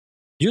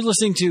You're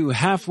listening to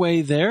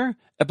Halfway There,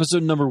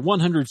 episode number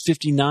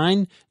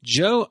 159,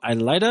 Joe,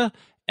 Agliata,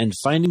 and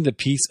Finding the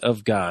Peace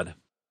of God.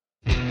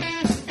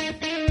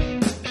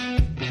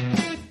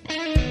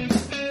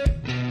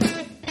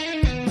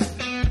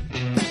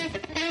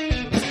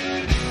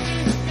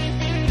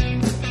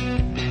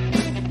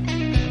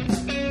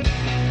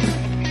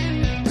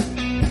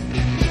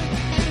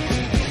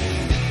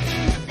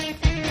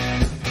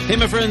 Hey,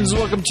 my friends,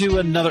 welcome to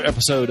another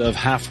episode of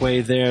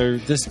Halfway There.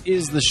 This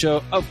is the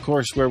show, of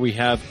course, where we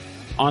have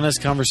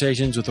honest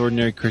conversations with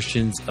ordinary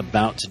Christians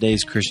about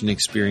today's Christian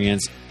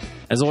experience.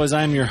 As always,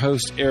 I am your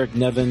host, Eric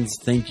Nevins.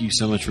 Thank you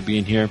so much for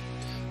being here.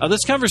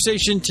 This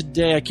conversation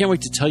today, I can't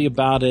wait to tell you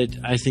about it.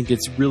 I think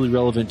it's really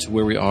relevant to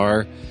where we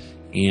are,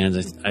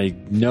 and I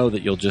know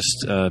that you'll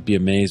just be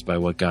amazed by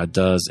what God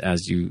does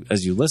as you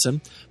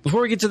listen.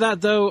 Before we get to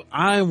that, though,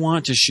 I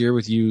want to share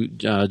with you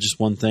just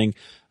one thing.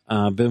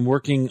 I've been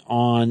working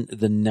on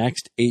the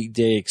next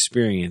 8-day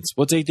experience.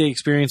 What's 8-day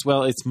experience?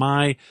 Well, it's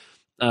my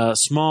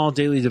small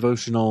daily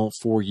devotional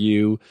for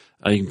you.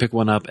 You can pick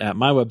one up at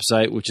my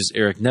website, which is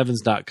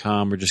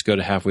ericnevins.com, or just go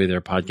to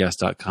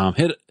halfwaytherepodcast.com.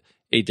 Hit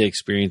 8-day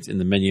experience in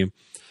the menu.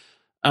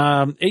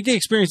 8-day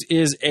experience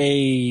is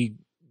a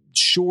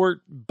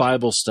short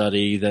Bible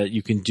study that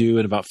you can do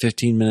in about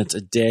 15 minutes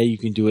a day. You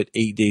can do it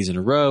 8 days in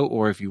a row,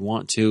 or if you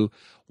want to,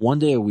 1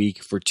 day a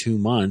week for 2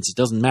 months. It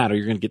doesn't matter.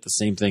 You're going to get the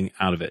same thing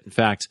out of it. In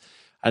fact,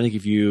 I think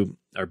if you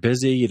are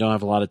busy, you don't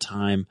have a lot of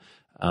time,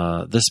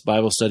 this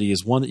Bible study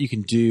is one that you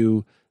can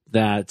do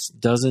that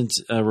doesn't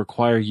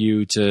require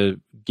you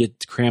to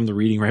cram the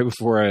reading right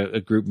before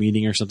a group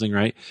meeting or something,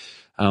 right?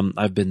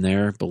 I've been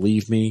there,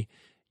 believe me.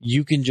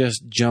 You can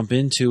just jump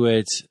into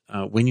it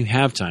when you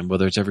have time,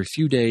 whether it's every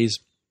few days,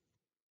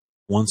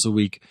 once a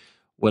week,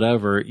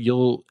 whatever.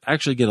 You'll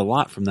actually get a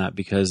lot from that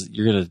because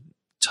you're going to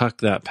tuck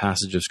that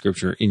passage of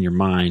Scripture in your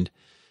mind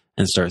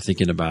and start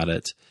thinking about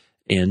it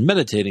and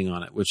meditating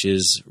on it, which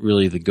is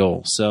really the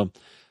goal. So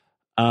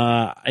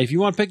if you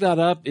want to pick that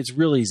up, it's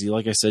real easy.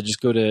 Like I said,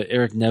 just go to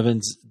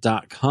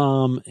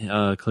ericnevins.com,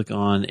 click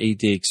on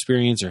 8-day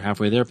experience, or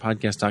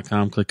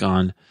halfwaytherepodcast.com, click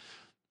on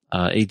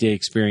 8-day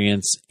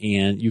experience,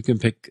 and you can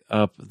pick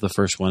up the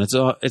first one.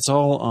 It's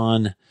all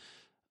on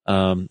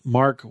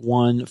Mark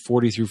 1,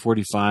 40 through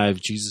 45,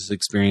 Jesus'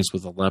 experience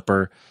with a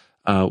leper.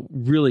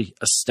 Really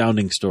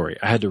astounding story.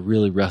 I had to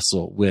really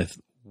wrestle with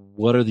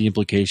what are the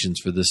implications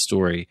for this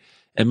story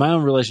and my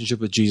own relationship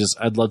with Jesus.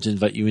 I'd love to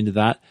invite you into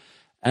that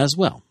as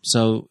well.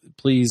 So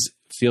please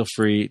feel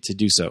free to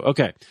do so.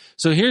 Okay.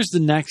 So here's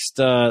the next,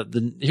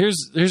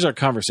 here's our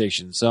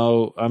conversation.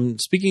 So I'm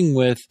speaking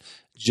with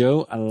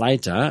Joe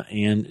Agliata,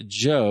 and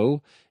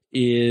Joe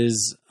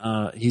is,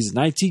 he's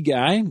an IT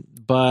guy,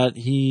 but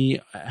he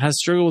has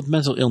struggled with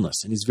mental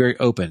illness, and he's very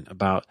open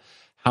about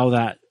how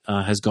that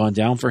has gone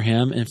down for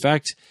him. In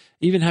fact,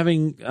 even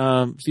having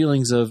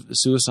feelings of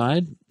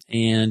suicide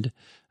and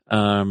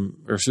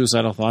or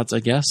suicidal thoughts, I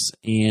guess,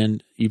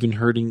 and even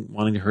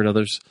wanting to hurt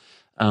others.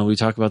 We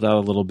talk about that a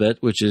little bit,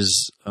 which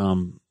is a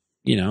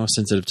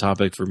sensitive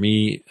topic for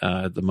me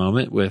at the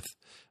moment.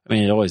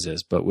 It always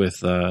is, but with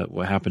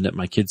what happened at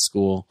my kid's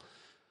school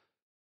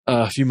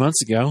a few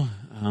months ago,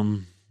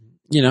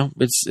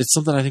 it's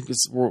something I think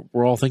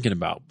we're all thinking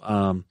about.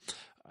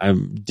 I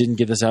didn't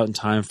get this out in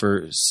time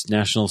for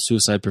National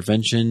Suicide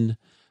Prevention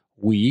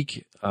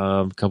Week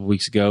a couple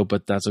weeks ago,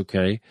 but that's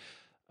okay.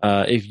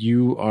 If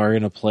you are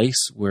in a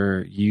place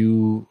where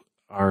you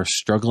are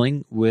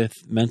struggling with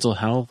mental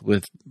health,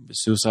 with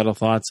suicidal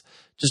thoughts,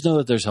 just know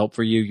that there's help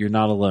for you. You're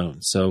not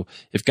alone. So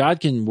if God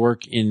can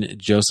work in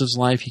Joseph's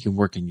life, he can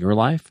work in your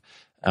life.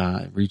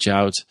 Reach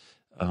out,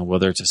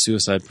 whether it's a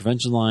suicide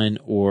prevention line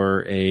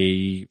or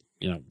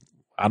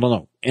I don't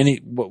know,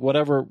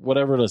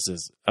 whatever this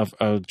is,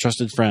 a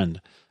trusted friend,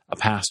 a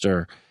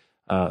pastor,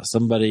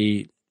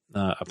 somebody,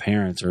 a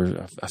parent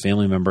or a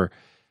family member,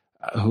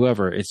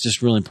 whoever. It's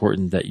just really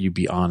important that you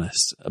be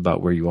honest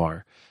about where you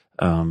are,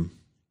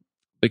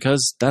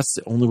 because that's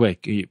the only way.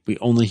 We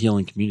only heal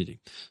in community.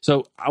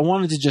 So I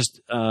wanted to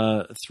just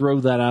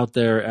throw that out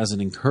there as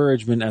an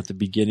encouragement at the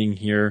beginning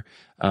here.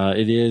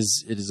 It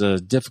is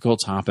a difficult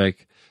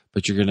topic,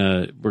 but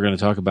we're gonna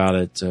talk about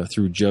it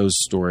through Joe's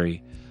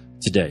story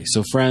today.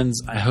 So friends,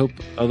 I hope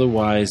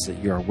otherwise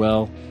that you are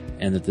well,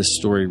 and that this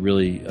story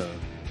really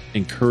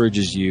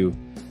encourages you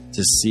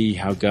to see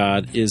how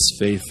God is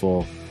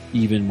faithful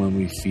even when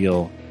we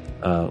feel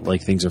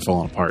like things are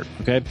falling apart.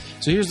 Okay,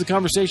 so here's the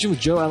conversation with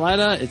Joe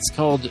Agliata. It's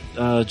called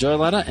Joe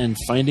Agliata and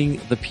Finding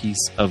the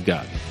Peace of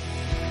God.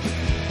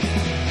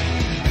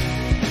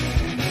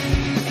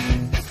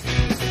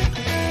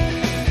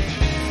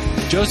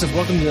 Joseph,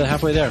 welcome to the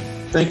Halfway There.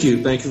 Thank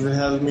you. Thank you for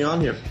having me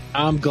on here.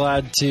 I'm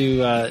glad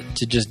to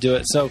just do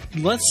it. So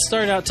let's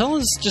start out. Tell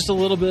us just a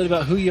little bit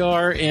about who you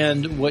are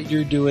and what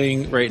you're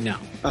doing right now.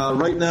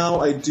 Right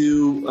now, I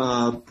do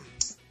a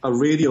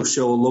radio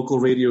show, a local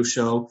radio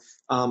show.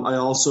 I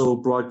also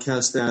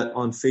broadcast that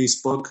on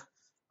Facebook.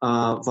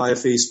 via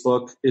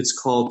Facebook. It's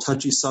called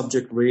Touchy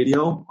Subject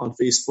Radio on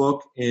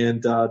Facebook,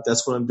 and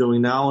that's what I'm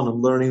doing now. And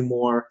I'm learning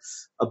more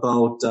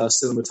about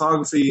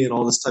cinematography and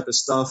all this type of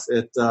stuff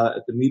at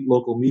the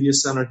local media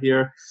center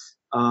here.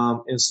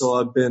 And so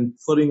I've been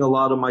putting a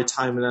lot of my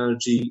time and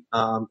energy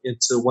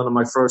into one of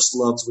my first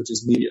loves, which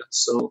is media.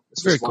 So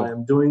this is why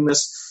I'm doing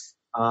this,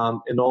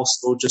 and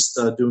also just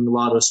doing a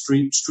lot of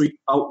street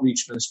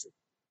outreach ministry.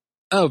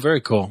 Oh,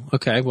 very cool.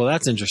 Okay, well,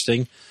 that's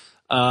interesting.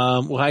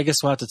 Well, I guess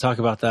we'll have to talk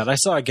about that. I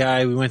saw a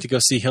guy, we went to go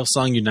see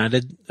Hillsong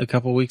United a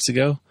couple of weeks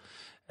ago,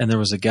 and there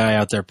was a guy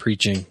out there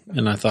preaching,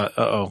 and I thought,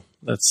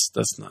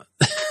 that's not.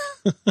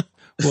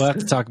 We'll have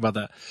to talk about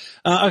that.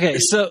 Okay,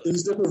 so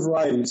there's different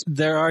varieties.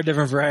 There are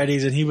different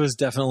varieties, and he was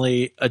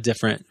definitely a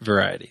different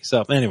variety.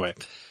 So anyway,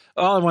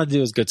 all I want to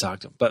do is go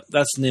talk to him, but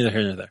that's neither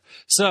here nor there.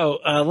 So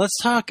let's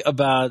talk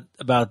about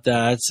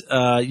that.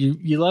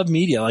 You love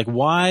media. Like,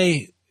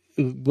 why?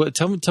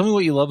 Tell me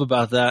what you love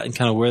about that and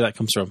kind of where that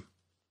comes from.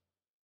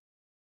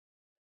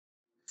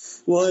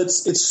 Well,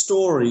 it's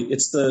story.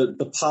 It's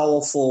the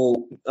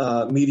powerful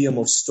medium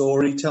of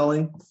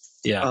storytelling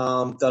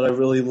that I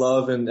really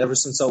love. And ever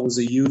since I was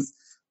a youth,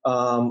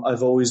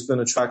 I've always been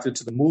attracted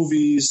to the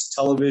movies,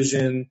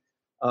 television,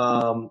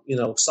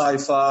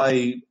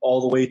 sci-fi,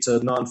 all the way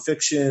to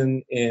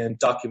nonfiction and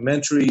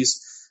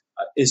documentaries.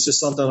 It's just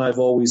something I've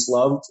always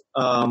loved.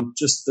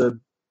 Just the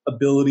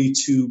ability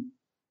to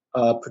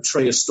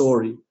portray a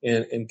story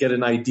and get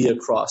an idea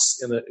across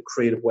in a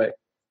creative way.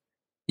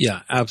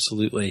 Yeah,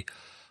 absolutely.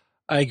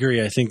 I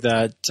agree. I think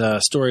that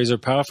stories are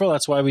powerful.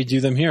 That's why we do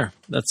them here.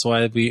 That's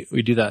why we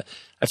do that.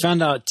 I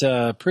found out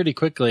pretty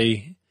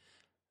quickly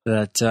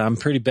that I'm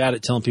pretty bad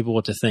at telling people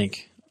what to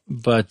think,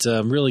 but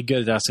I'm really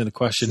good at asking a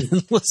question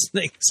and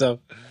listening. So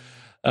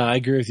I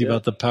agree with you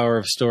about the power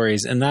of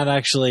stories, and that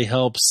actually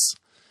helps.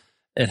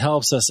 It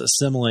helps us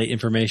assimilate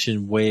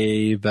information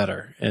way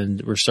better,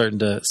 and we're starting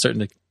to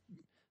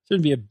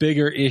be a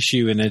bigger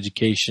issue in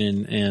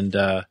education, and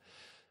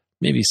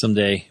maybe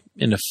someday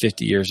in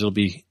 50 years it'll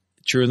be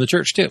true in the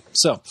church too.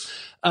 So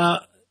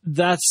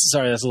that's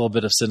a little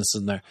bit of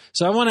cynicism there.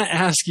 So I want to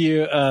ask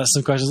you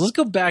some questions. Let's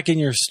go back in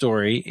your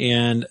story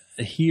and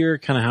hear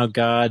kind of how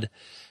God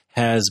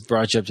has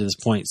brought you up to this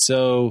point.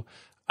 So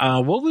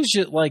what was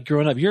it like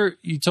growing up?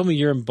 You told me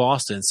you're in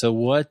Boston. So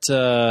what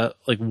did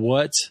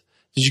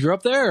you grow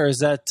up there, or is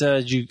that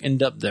did you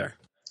end up there?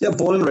 Yeah,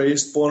 born and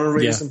raised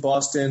in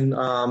Boston,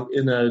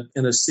 in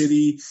a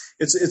city.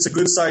 It's a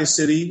good sized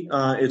city.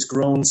 It's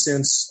grown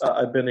since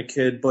I've been a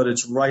kid, but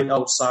it's right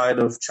outside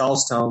of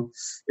Charlestown.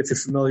 If you're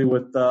familiar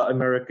with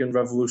American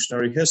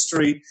Revolutionary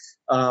history,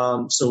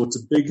 so it's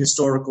a big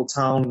historical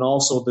town, and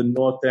also the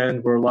North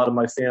End, where a lot of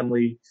my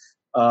family,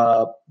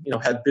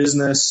 had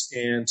business,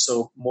 and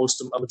so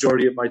a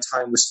majority of my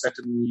time was spent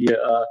in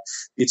the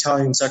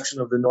Italian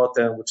section of the North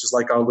End, which is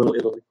like our little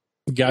Italy.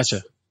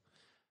 Gotcha.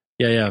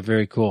 Yeah,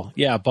 very cool.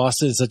 Yeah,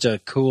 Boston is such a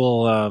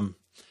cool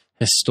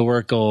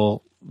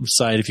historical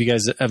site. If you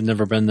guys have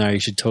never been there, you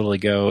should totally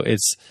go.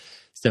 It's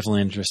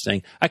definitely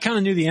interesting. I kind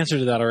of knew the answer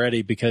to that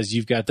already because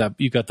you've got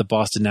the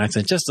Boston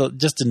accent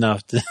just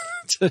enough to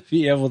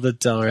be able to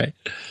tell, right?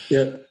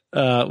 Yeah,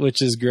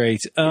 which is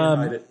great.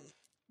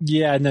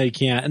 Yeah, no, you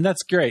can't, and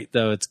that's great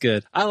though. It's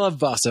good. I love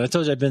Boston. I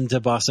told you I've been to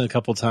Boston a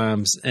couple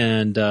times,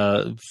 and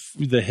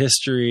the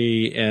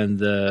history and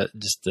the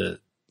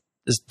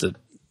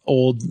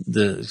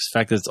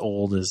fact that it's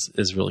old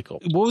is really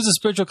cool. What was the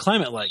spiritual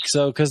climate like?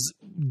 So, because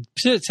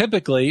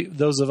typically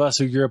those of us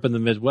who grew up in the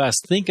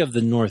Midwest think of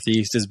the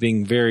Northeast as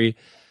being very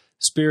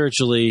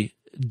spiritually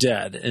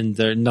dead and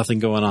there's nothing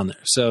going on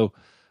there. So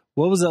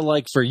what was it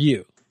like for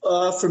you?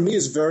 For me,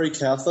 it's very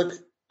Catholic.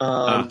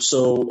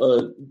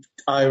 So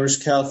Irish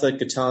Catholic,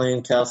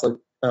 Italian Catholic,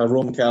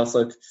 Roman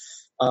Catholic.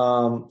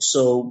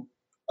 So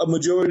a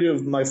majority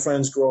of my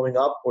friends growing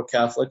up were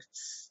Catholic.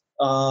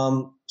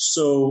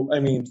 So, I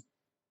mean,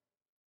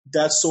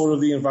 that's sort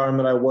of the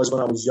environment I was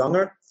when I was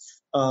younger.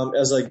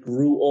 As I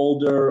grew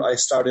older, I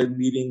started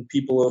meeting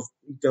people of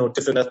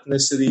different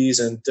ethnicities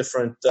and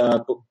different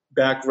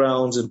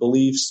backgrounds and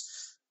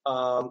beliefs.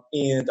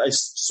 And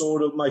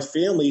my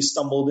family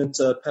stumbled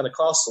into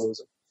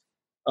Pentecostalism.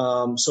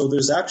 So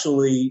there's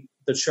actually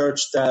the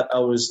church that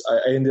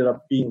I ended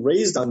up being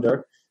raised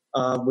under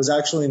was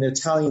actually an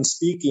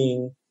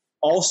Italian-speaking,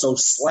 also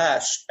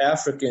 /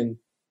 African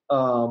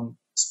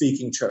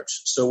speaking church.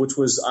 So which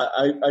was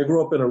I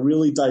grew up in a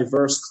really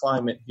diverse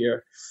climate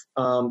here.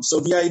 So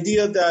the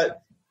idea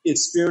that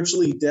it's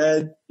spiritually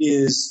dead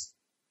is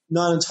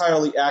not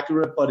entirely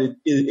accurate, but it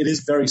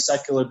is very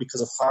secular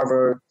because of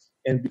Harvard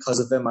and because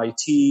of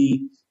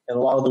MIT and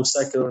a lot of those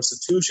secular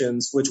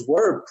institutions, which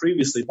were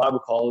previously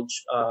Bible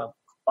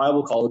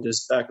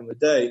colleges back in the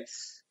day.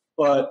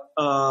 But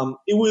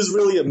it was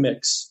really a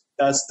mix.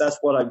 That's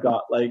what I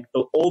got. Like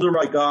the older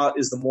I got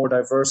is the more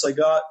diverse I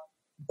got.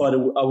 But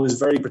I was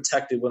very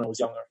protected when I was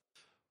younger.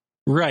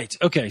 Right.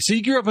 Okay. So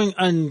you grew up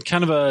in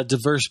kind of a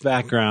diverse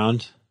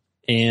background,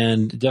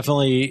 and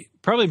definitely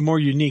probably more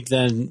unique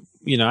than,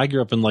 I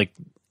grew up in like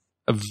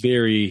a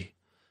very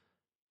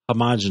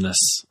homogenous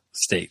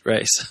state,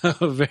 right? So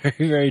a very,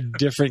 very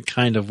different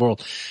kind of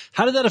world.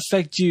 How did that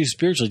affect you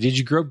spiritually? Did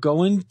you grow up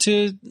going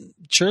to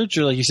church,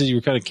 or like you said, you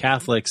were kind of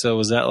Catholic? So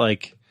was that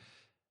like,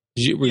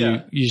 you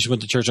just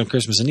went to church on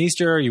Christmas and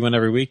Easter, or you went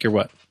every week, or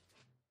what?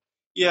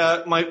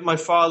 Yeah, my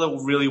father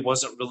really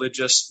wasn't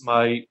religious.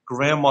 My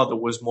grandmother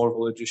was more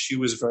religious.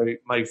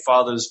 My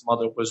father's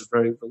mother was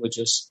very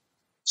religious.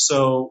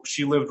 So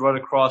she lived right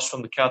across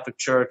from the Catholic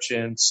Church.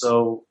 And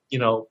so,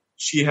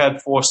 she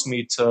had forced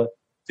me to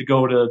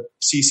go to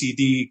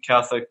CCD,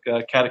 Catholic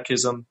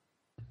Catechism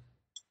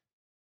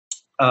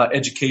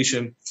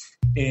education.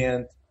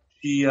 And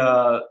she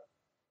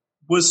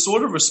was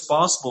sort of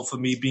responsible for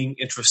me being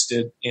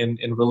interested in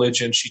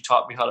religion. She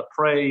taught me how to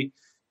pray,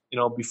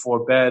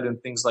 before bed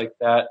and things like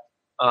that.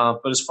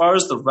 But as far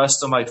as the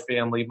rest of my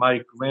family,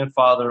 my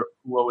grandfather,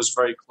 who I was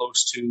very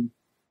close to,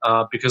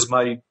 because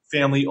my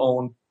family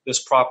owned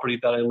this property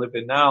that I live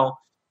in now,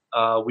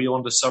 we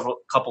owned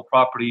couple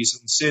properties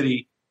in the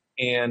city,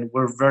 and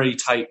we're very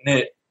tight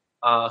knit.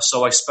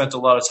 So I spent a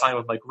lot of time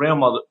with my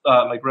grandmother,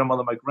 my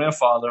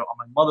grandfather on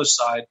my mother's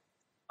side,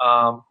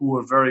 who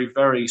were very,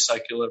 very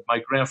secular. My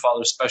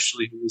grandfather,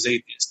 especially, who was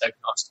atheist,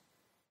 agnostic.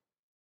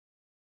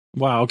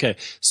 Wow. Okay.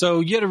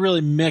 So you had a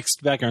really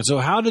mixed background. So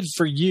how did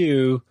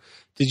you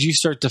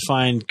start to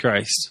find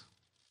Christ?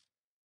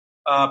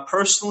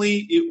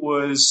 Personally, it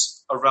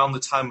was around the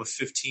time of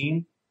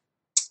 15,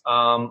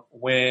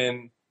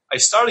 when I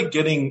started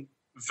getting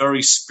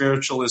very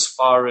spiritual as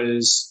far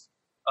as,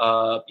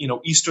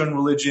 Eastern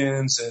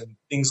religions and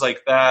things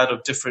like that,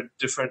 of different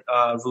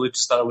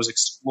religions that I was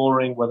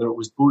exploring, whether it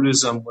was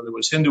Buddhism, whether it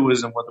was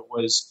Hinduism, whether it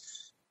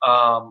was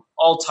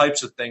all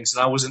types of things.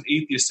 And I was an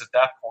atheist at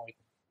that point.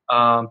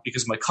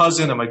 Because my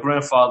cousin and my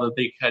grandfather,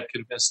 they had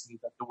convinced me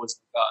that there was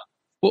no God.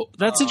 Well,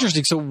 that's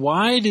interesting. So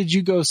why did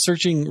you go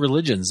searching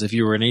religions if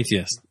you were an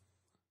atheist?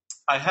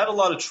 I had a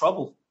lot of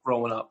trouble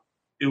growing up.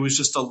 It was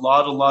just a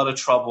lot of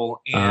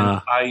trouble,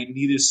 and I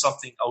needed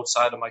something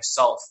outside of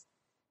myself.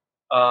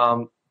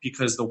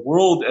 Because the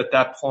world at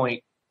that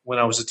point, when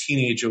I was a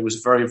teenager,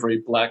 was very,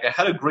 very black. I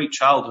had a great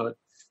childhood.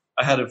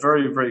 I had a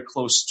very, very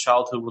close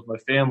childhood with my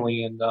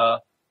family, and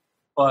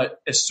but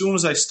as soon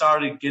as I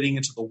started getting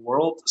into the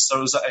world, as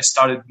soon as I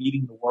started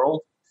meeting the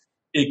world,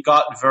 it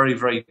got very,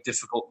 very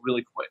difficult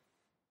really quick.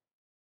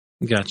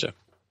 Gotcha.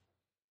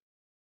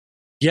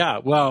 Yeah,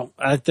 well,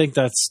 I think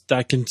that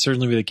can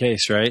certainly be the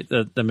case, right?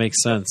 That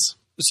makes sense.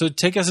 So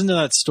take us into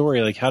that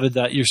story. Like, how did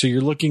that?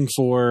 You're looking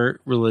for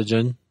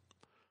religion.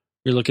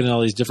 You're looking at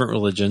all these different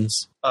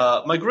religions.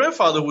 My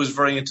grandfather was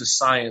very into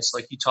science.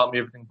 Like, he taught me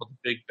everything about the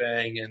Big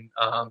Bang, and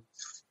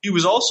he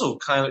was also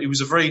he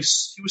was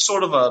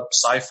sort of a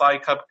sci-fi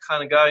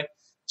kind of guy.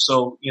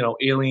 So,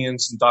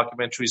 aliens and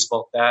documentaries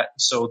about that.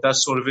 So that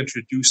sort of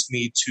introduced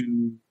me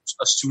to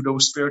a pseudo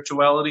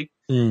spirituality,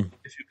 if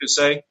you could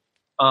say.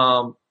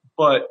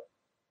 But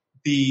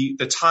the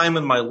time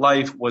in my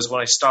life was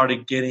when I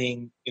started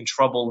getting in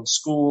trouble in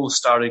school,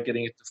 started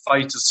getting into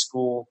fights at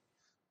school.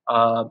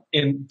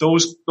 And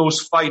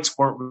those fights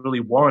weren't really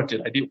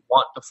warranted. I didn't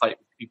want to fight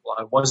with people.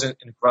 I wasn't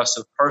an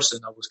aggressive person.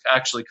 I was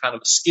actually kind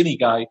of a skinny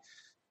guy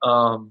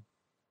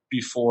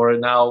before,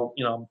 and now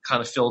I'm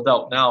kind of filled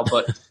out now.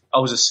 But I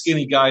was a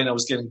skinny guy, and I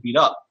was getting beat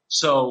up.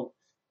 So,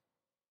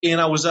 and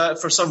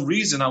for some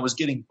reason I was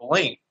getting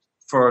blamed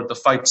for the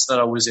fights that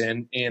I was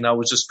in, and I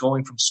was just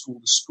going from school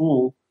to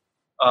school.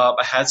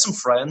 I had some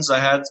friends. I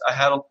had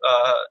a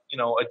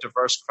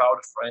diverse crowd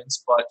of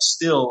friends, but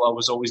still I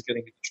was always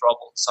getting into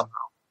trouble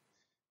somehow.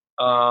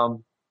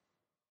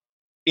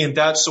 And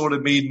that sort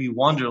of made me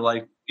wonder,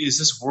 like, is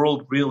this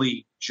world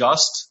really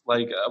just?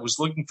 Like, I was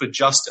looking for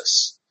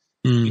justice.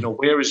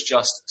 Where is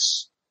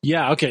justice?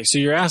 Yeah. Okay. So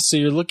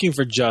you're looking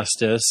for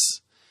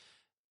justice,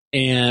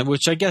 and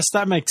which I guess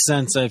that makes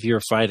sense if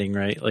you're fighting,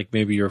 right? Like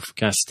maybe you're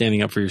kind of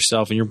standing up for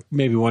yourself, and you're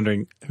maybe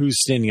wondering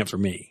who's standing up for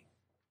me.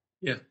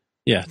 Yeah.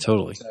 Yeah.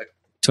 Totally. Exactly.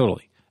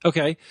 Totally.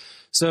 Okay.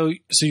 So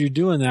you're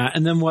doing that,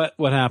 and then what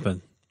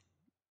happened?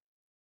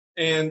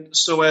 And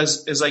so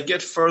as I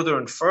get further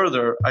and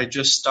further, I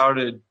just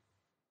started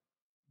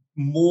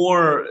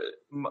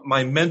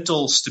my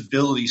mental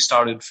stability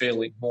started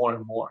failing more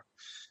and more.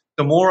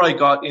 The more I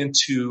got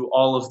into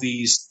all of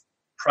these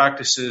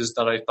practices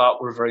that I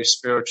thought were very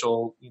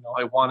spiritual,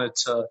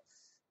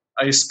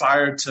 I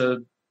aspired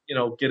to,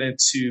 get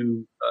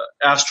into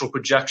astral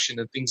projection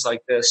and things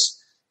like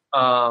this.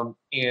 And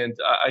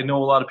I know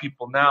a lot of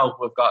people now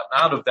who have gotten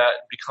out of that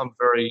and become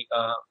very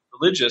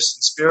religious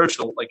and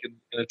spiritual, like in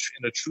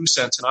a true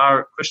sense, in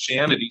our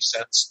Christianity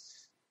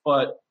sense.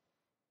 But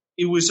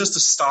it was just a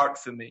start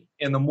for me.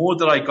 And the more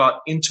that I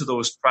got into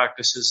those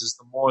practices, is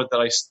the more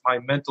that my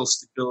mental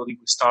stability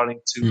was starting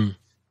to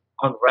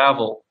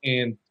unravel.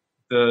 And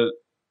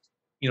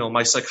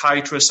my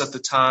psychiatrist at the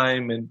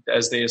time, and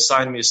as they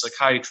assigned me a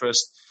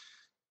psychiatrist,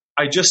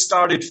 I just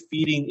started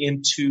feeding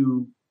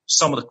into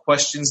some of the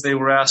questions they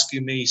were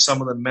asking me.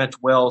 Some of them meant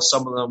well.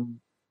 Some of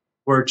them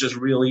were just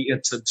really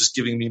into just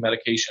giving me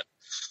medication.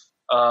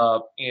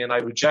 And I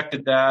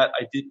rejected that.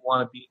 I didn't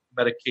want to be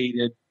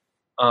medicated.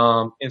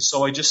 And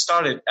so I just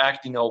started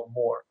acting out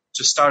more.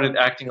 just started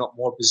acting out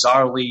more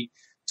bizarrely,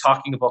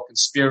 talking about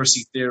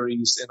conspiracy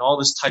theories and all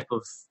this type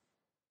of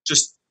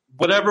just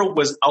whatever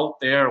was out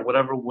there,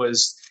 whatever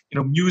was,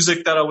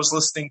 music that I was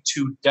listening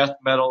to, death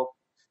metal,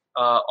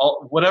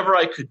 whatever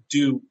I could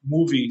do,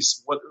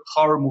 movies,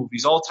 horror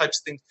movies, all types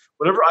of things,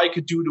 whatever I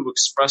could do to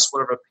express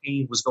whatever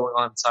pain was going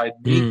on inside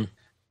me,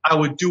 I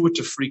would do it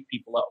to freak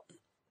people out.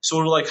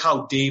 Sort of like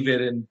how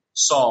David and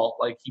Saul,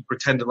 like he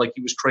pretended like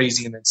he was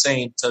crazy and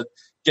insane to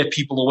get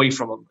people away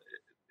from him,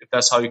 if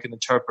that's how you can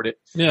interpret it.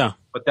 Yeah.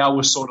 But that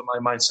was sort of my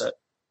mindset.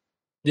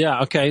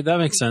 Yeah, okay, that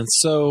makes sense.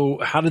 So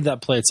how did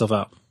that play itself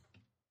out?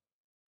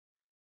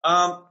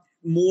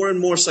 More and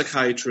more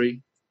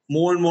psychiatry,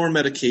 more and more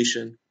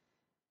medication,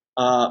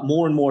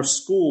 more and more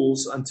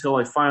schools until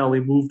I finally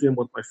moved in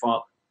with my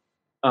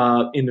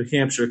father in New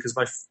Hampshire because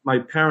my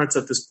parents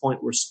at this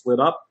point were split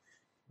up.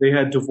 They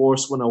had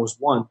divorced when I was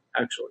 1,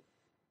 actually.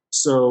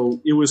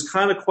 So it was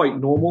kind of quite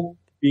normal.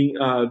 Being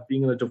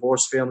in a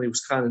divorced family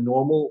was kind of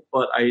normal,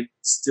 but I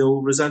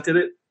still resented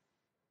it.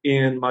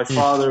 And my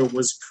father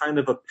was kind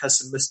of a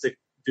pessimistic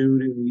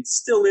dude, and he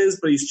still is,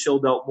 but he's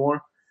chilled out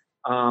more.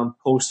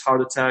 Post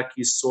heart attack,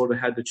 he's sort of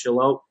had to chill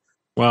out.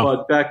 Wow.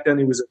 But back then,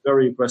 he was a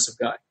very aggressive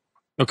guy.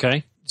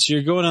 Okay. So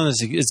you're going on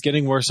this, it's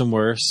getting worse and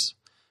worse,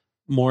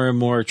 more and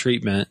more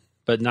treatment,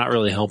 but not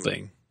really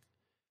helping.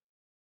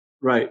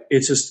 Right.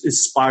 It's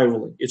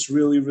spiraling. It's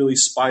really, really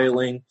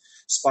spiraling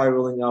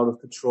out of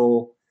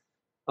control.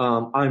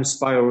 I'm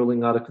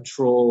spiraling out of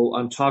control.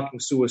 I'm talking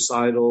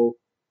suicidal.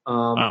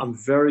 I'm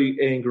very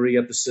angry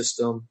at the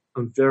system.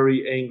 I'm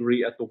very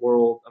angry at the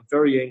world. I'm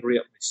very angry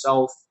at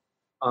myself.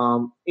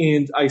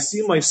 And I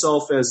see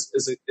myself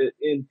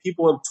and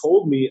people have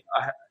told me,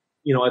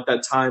 at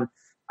that time,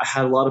 I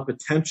had a lot of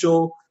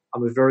potential.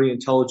 I'm a very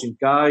intelligent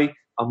guy.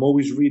 I'm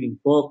always reading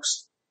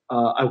books.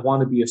 I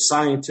want to be a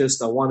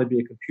scientist. I want to be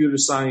a computer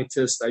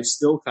scientist. I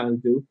still kind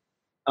of do,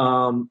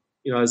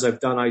 as I've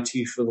done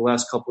IT for the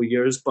last couple of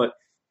years. But,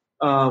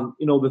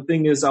 the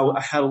thing is, I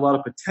had a lot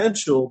of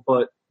potential,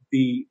 but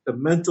the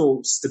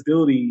mental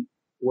stability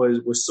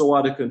was so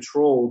out of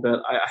control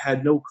that I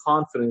had no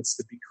confidence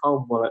to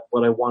become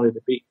what I wanted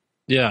to be.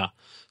 Yeah.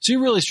 So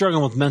you're really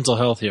struggling with mental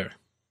health here.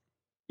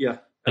 Yeah.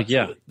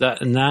 Absolutely.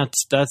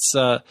 That's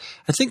I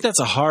think that's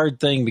a hard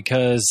thing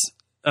because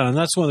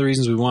that's one of the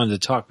reasons we wanted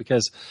to talk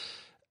because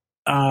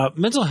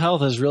mental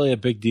health is really a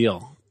big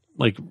deal.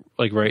 Like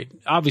right,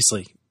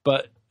 obviously,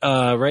 but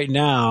right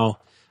now,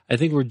 I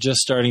think we're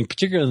just starting,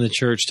 particularly in the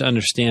church, to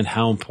understand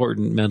how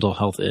important mental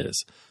health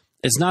is.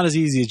 It's not as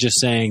easy as just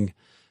saying,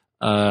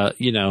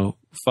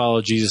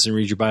 follow Jesus and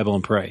read your Bible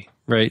and pray,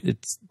 right?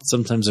 It's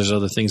sometimes there's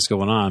other things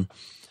going on,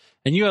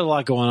 and you had a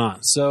lot going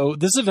on. So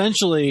this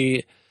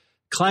eventually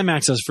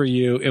climaxes for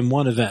you in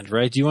one event,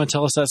 right? Do you want to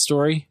tell us that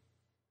story?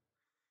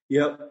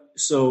 Yep.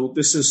 So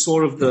this is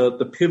sort of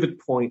the pivot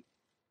point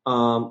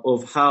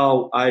of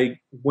how I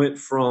went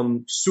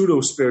from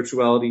pseudo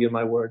spirituality, in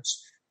my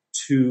words,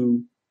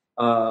 to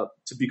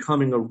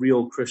becoming a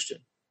real Christian,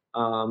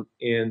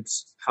 and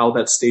how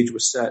that stage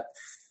was set.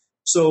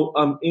 So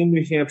I'm in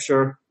New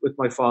Hampshire with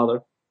my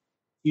father.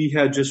 He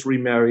had just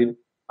remarried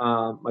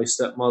my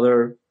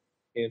stepmother,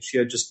 and she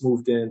had just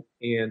moved in,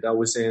 and I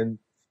was in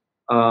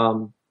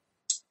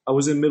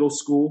middle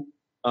school.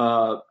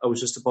 I was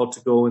just about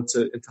to go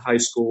into high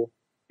school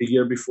the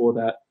year before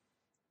that.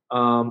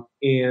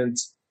 And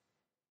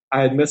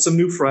I had met some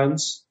new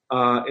friends,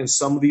 and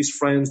some of these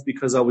friends,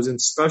 because I was in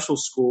special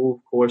school,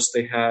 of course,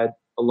 they had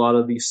a lot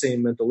of these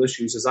same mental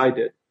issues as I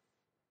did.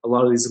 A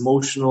lot of these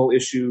emotional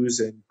issues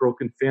and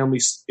broken family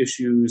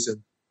issues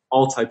and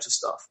all types of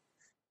stuff.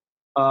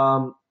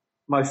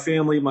 My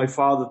family, my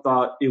father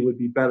thought it would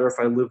be better if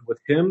I lived with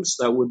him,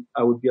 so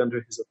I would be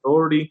under his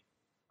authority,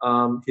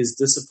 his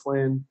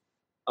discipline.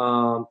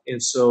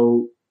 And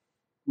so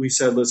we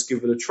said, let's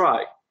give it a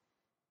try.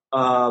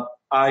 I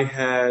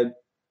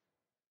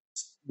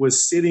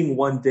was sitting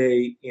one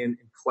day in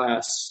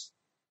class,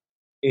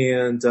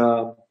 and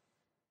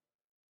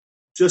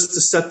just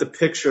to set the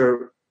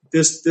picture,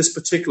 this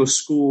particular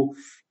school,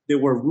 there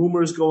were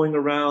rumors going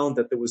around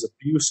that there was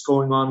abuse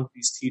going on with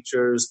these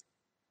teachers.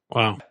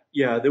 Wow.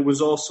 Yeah, there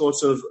was all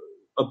sorts of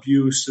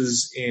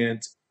abuses,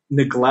 and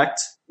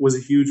neglect was a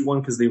huge one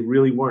because they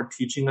really weren't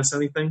teaching us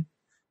anything.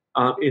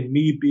 And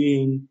me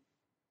being,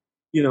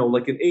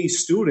 like an A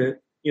student,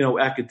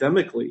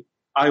 academically,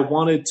 I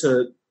wanted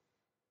to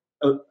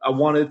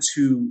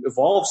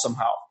evolve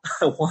somehow.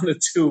 I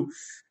wanted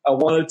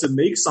to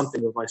make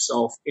something of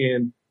myself,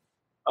 and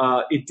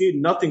it did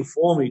nothing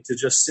for me to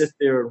just sit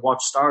there and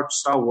watch Star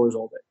Wars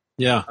all day.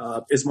 Yeah.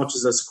 As much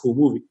as that's a cool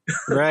movie.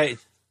 Right.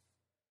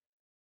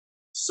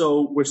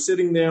 So we're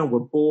sitting there and we're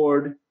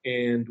bored,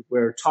 and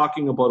we're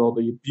talking about all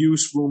the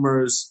abuse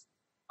rumors.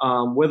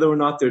 Whether or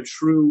not they're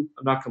true,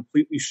 I'm not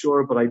completely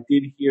sure, but I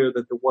did hear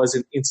that there was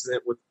an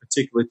incident with a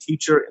particular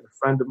teacher and a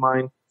friend of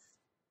mine.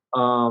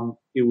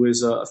 It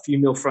was a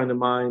female friend of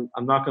mine.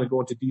 I'm not going to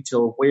go into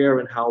detail of where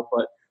and how,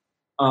 but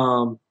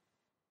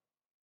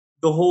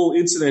the whole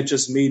incident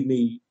just made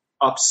me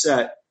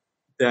upset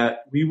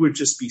that we would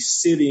just be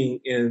sitting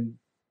in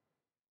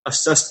a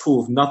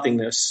cesspool of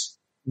nothingness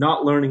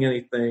not learning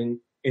anything,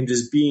 and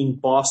just being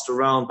bossed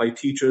around by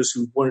teachers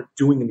who weren't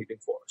doing anything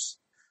for us.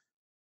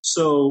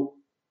 So,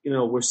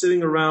 we're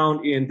sitting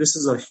around, and this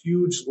is a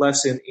huge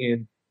lesson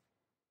in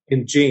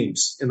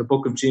James, in the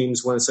book of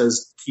James, when it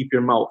says, keep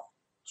your mouth,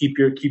 keep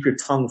your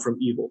tongue from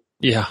evil.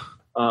 Yeah.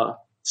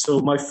 So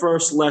my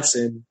first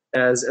lesson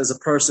as a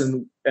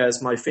person,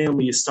 as my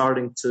family is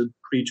starting to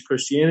preach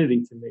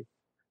Christianity to me,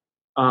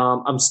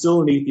 I'm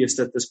still an atheist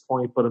at this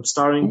point, but I'm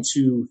starting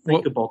to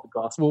think about the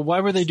gospel. Well, why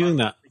were they doing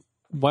that?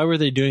 Why were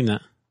they doing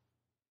that?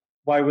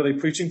 Why were they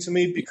preaching to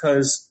me?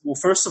 Because, well,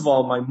 first of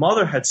all, my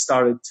mother had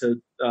started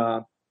to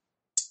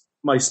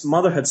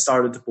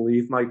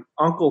believe. My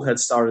uncle had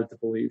started to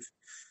believe.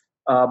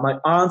 My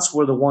aunts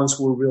were the ones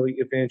who were really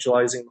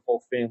evangelizing the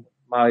whole family.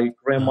 My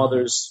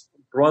grandmother's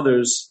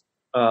brothers,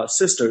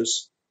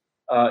 sisters,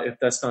 if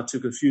that's not too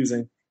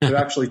confusing, they're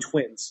actually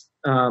twins,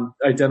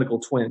 identical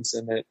twins,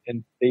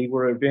 and they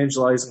were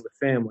evangelizing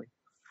the family.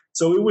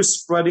 So it was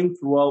spreading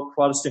throughout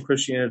Protestant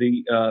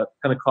Christianity.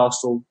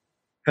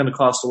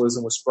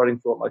 Pentecostalism was spreading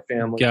throughout my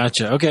family.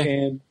 Gotcha. Okay.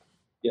 And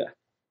yeah.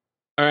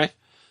 All right.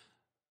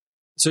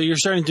 So you're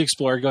starting to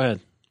explore. Go ahead.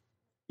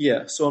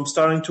 Yeah. So I'm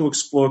starting to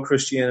explore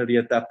Christianity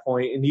at that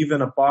point, and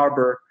even a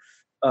barber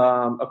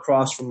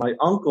across from my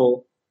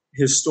uncle,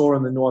 his store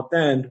in the North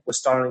End, was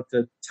starting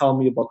to tell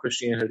me about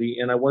Christianity,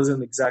 and I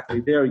wasn't exactly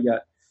there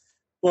yet.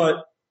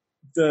 But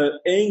the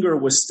anger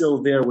was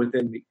still there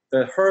within me.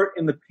 The hurt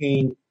and the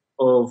pain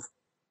of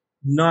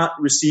not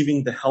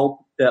receiving the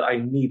help that I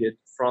needed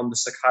from the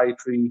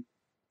psychiatry,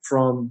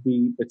 from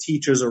the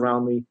teachers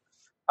around me.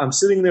 I'm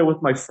sitting there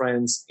with my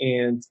friends,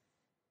 and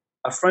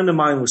a friend of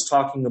mine was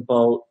talking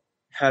about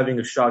having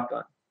a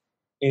shotgun.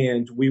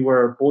 And we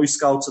were Boy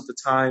Scouts at the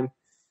time.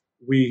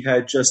 We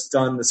had just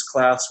done this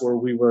class where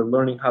we were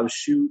learning how to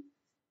shoot.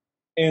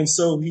 And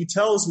so he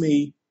tells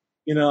me,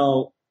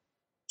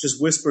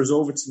 just whispers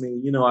over to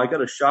me, I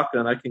got a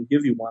shotgun. I can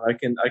give you one. I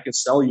can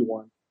sell you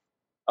one.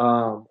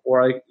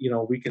 Or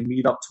we can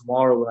meet up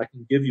tomorrow and I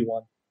can give you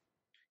one.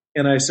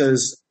 And I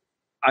says,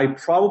 I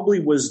probably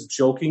was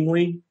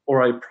jokingly,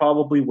 or I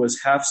probably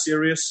was half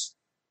serious.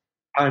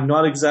 I'm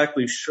not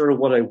exactly sure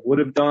what I would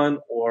have done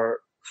or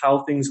how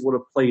things would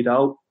have played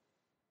out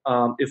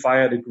if I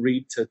had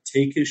agreed to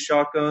take his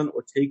shotgun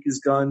or take his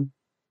gun.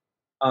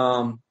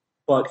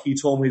 But he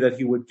told me that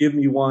he would give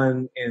me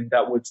one and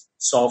that would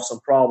solve some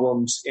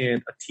problems.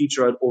 And a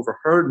teacher had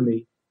overheard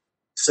me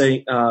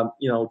say,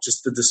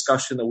 just the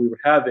discussion that we were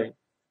having.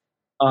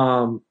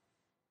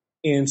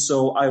 And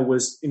so I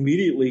was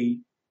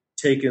immediately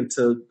taken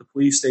to the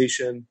police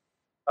station.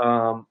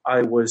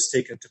 I was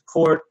taken to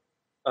court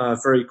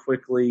very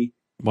quickly.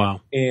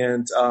 Wow.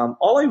 And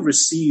all I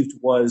received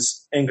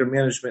was anger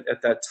management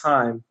at that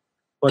time,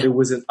 but it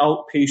was an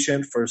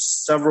outpatient for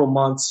several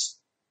months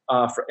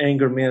for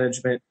anger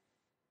management.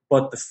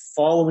 But the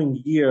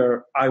following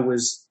year, I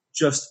was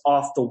just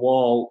off the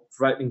wall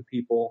threatening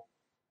people.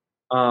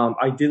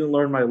 I didn't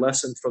learn my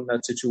lesson from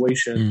that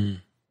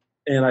situation.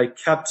 And I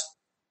kept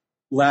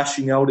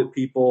lashing out at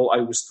people.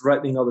 I was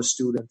threatening other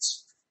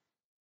students.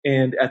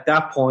 And at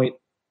that point,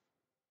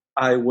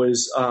 I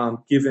was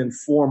given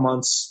 4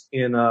 months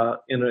in a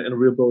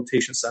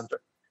rehabilitation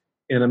center,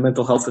 in a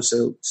mental health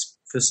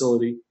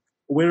facility,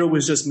 where it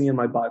was just me and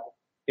my Bible.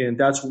 And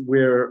that's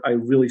where I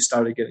really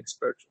started getting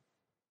spiritual.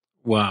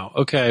 Wow.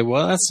 Okay.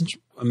 Well, that's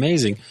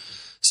amazing.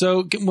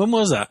 So when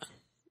was that?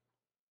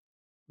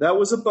 That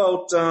was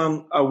about,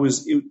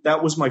 that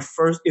was my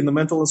first, in the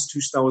mental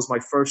institution, that was my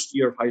first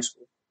year of high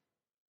school.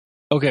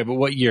 Okay, but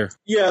what year?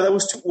 Yeah, that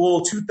was,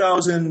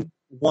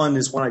 2001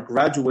 is when I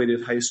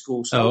graduated high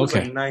school. So it was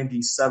like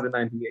 97,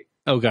 98.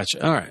 Oh,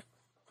 gotcha. All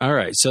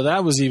right. So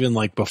that was even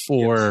like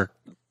before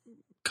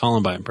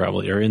Columbine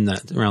probably, or around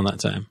that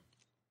time.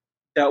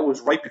 That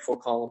was right before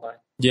Columbine.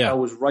 Yeah. That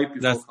was right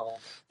before Columbine.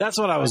 That's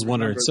what I was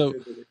wondering.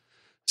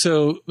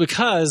 So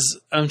because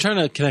I'm trying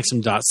to connect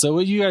some dots. So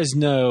what you guys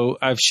know,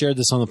 I've shared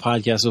this on the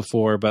podcast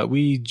before, but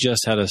we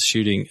just had a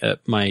shooting at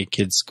my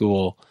kid's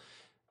school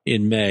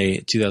in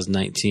May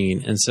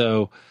 2019. And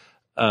so,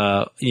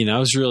 I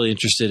was really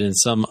interested in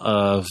some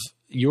of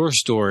your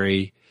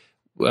story,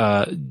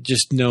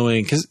 just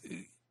knowing, because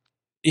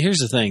here's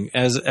the thing,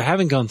 as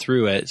having gone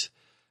through it,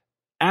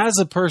 as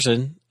a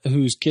person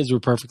whose kids were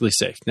perfectly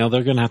safe, now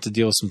they're going to have to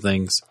deal with some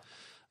things,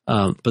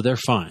 but they're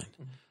fine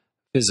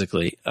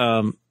physically.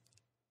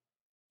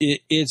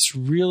 It's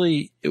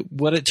really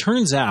what it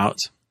turns out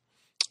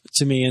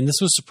to me, and this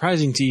was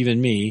surprising to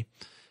even me,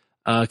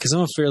 because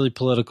I'm a fairly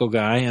political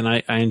guy and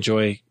I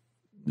enjoy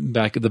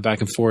the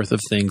back and forth of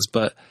things.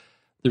 But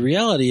the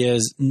reality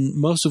is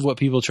most of what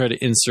people try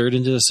to insert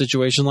into a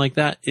situation like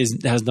that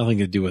has nothing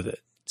to do with it.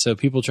 So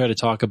people try to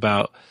talk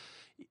about,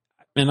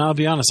 and I'll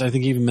be honest, I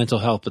think even mental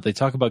health, but they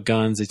talk about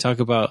guns. They talk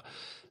about,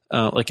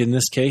 like in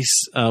this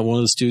case, one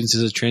of the students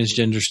is a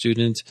transgender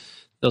student.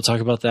 They'll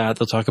talk about that.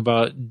 They'll talk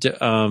about,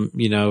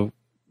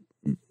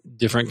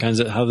 different kinds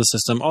of how the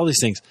system, all these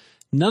things.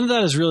 None of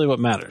that is really what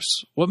matters.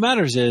 What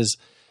matters is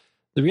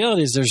the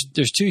reality is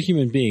there's two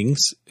human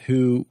beings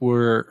who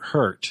were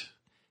hurt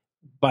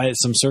by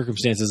some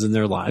circumstances in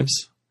their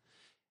lives.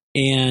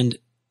 and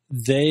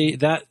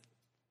that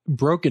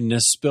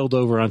brokenness spilled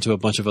over onto a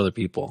bunch of other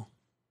people,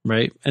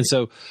 right? And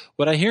so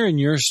what I hear in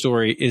your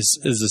story is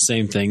the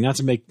same thing.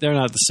 They're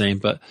not the same,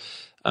 but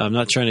I'm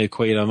not trying to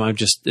equate them.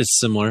 It's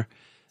similar.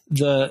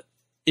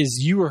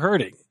 You were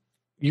hurting.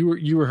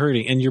 You were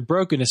hurting, and your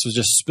brokenness was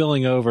just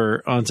spilling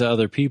over onto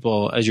other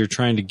people as you're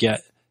trying to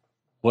get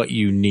what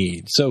you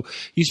need. So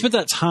you spent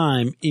that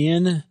time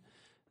in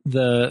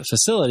the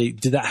facility.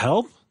 Did that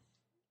help?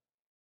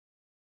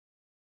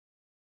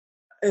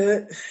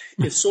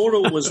 It sort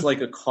of was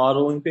like a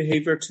coddling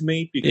behavior to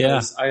me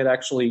because I had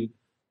actually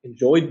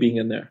enjoyed being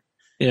in there.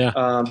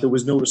 Yeah. There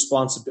was no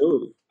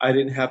responsibility. I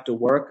didn't have to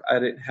work. I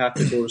didn't have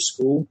to go to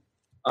school.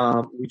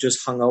 We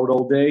just hung out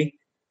all day.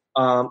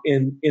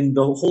 And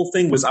the whole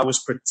thing was I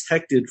was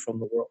protected from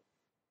the world.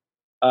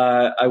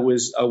 I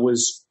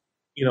was,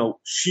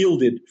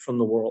 shielded from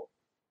the world.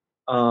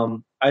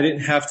 I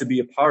didn't have to be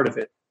a part of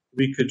it.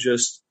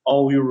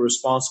 All we were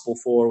responsible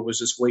for was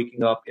just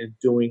waking up and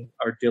doing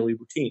our daily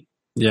routine.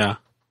 Yeah.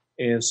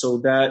 And so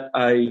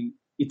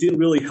it didn't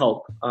really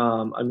help.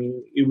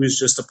 It was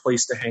just a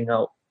place to hang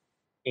out.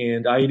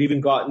 And I had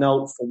even gotten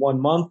out for 1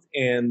 month,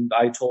 and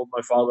I told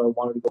my father I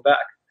wanted to go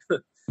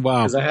back.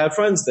 Wow. Because I had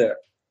friends there.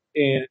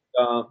 And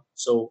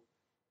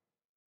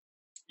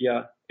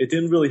it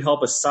didn't really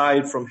help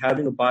aside from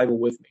having a Bible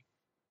with me.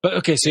 But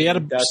okay, so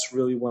that's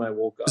really when I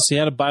woke up. So you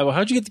had a Bible.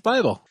 How'd you get the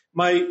Bible?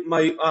 My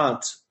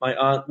aunt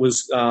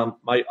was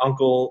my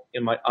uncle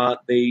and my aunt.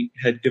 They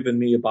had given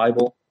me a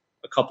Bible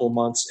a couple of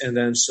months, and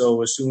then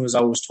so as soon as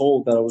I was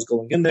told that I was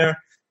going in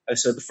there, I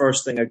said the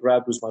first thing I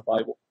grabbed was my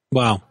Bible.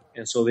 Wow.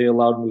 And so they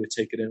allowed me to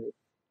take it in with me.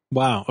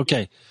 Wow.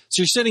 Okay.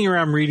 So you're sitting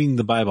around reading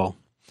the Bible.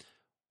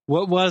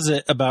 What was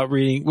it about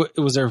reading?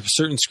 Was there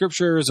certain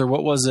scriptures, or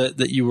what was it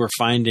that you were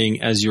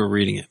finding as you were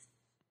reading it?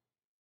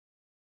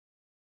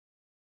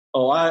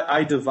 Oh,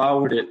 I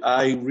devoured it.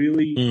 I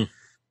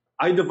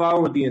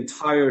devoured the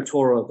entire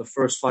Torah, the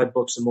first 5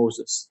 books of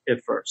Moses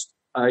at first.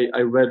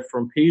 I read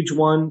from page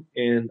 1,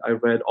 and I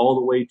read all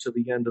the way to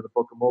the end of the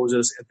book of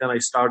Moses, and then I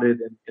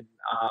started in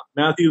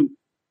Matthew,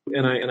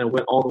 and I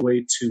went all the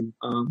way to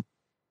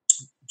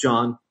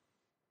John,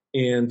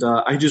 and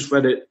I just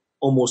read it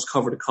almost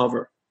cover to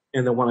cover.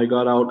 And then when I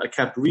got out, I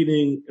kept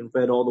reading and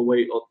read all the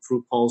way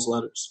through Paul's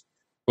letters.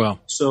 Wow.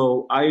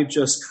 So I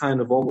just kind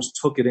of almost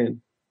took it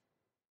in,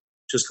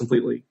 just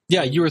completely.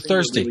 Yeah, you were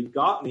thirsty. Really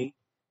got me.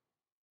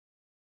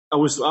 I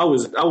was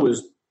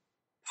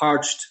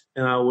parched,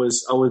 and I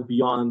was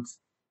beyond.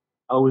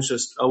 I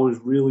was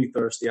really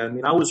thirsty. I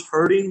mean, I was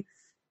hurting,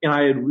 and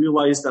I had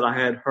realized that I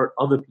had hurt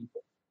other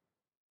people.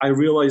 I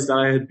realized that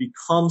I had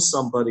become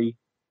somebody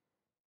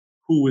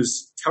who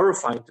was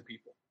terrifying to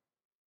people.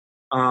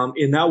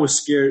 And that was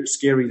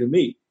scary to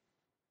me.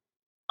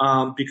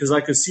 Because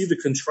I could see the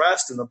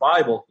contrast in the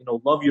Bible,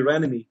 love your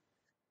enemy,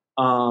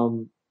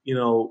 do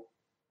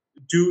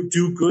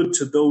good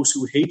to those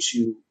who hate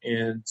you,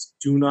 and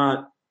do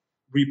not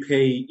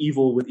repay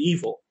evil with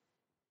evil.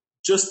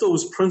 Just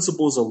those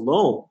principles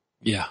alone.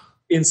 Yeah.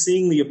 In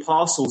seeing the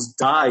apostles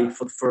die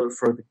for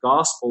the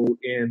gospel,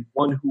 and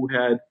one who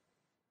had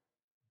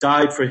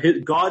died for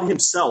God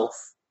himself,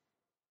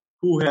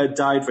 who had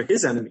died for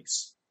his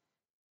enemies.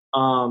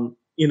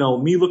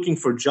 Me looking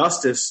for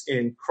justice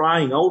and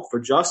crying out for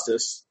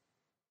justice,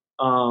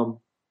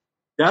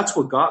 that's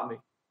what got me.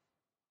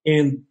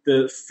 And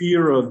the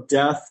fear of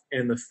death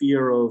and the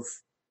fear of,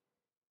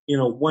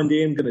 one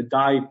day I'm going to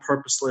die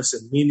purposeless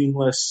and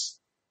meaningless,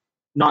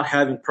 not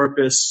having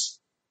purpose.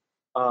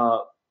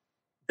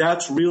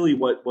 That's really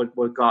what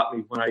got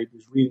me when I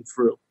was reading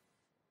through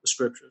the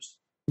scriptures.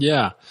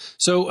 Yeah.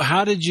 So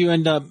how did you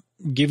end up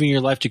giving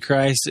your life to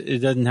Christ? It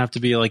doesn't have to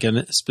be like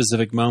a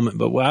specific moment,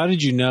 but how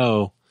did you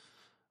know,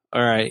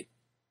 all right,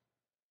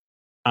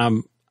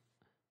 I'm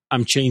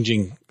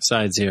changing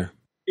sides here?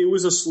 It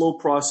was a slow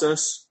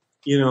process,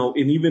 and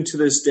even to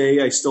this day,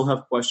 I still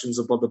have questions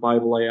about the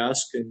Bible I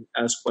ask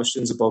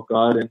questions about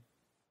God. And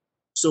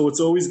so it's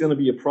always going to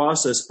be a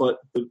process. But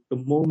the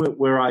moment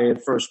where I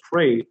had first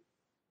prayed,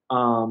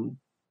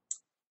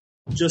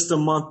 just a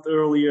month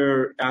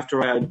earlier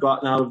after I had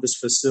gotten out of this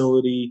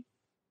facility,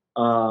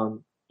 I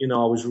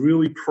was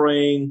really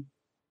praying,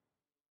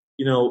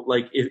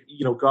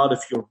 God,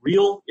 if you're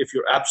real, if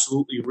you're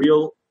absolutely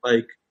real,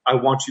 like, I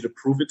want you to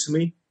prove it to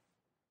me,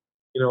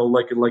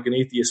 like an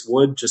atheist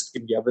would, just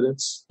give me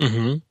evidence.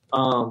 Mm-hmm.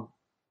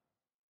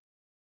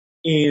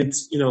 And,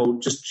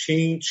 just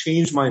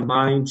change my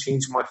mind,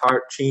 change my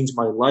heart, change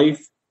my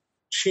life,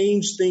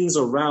 change things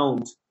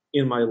around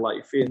in my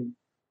life. And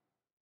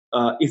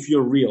if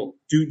you're real,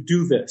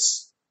 do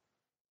this.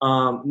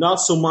 Not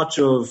so much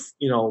of,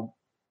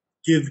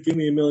 give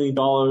me $1 million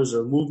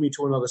or move me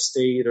to another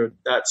state or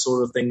that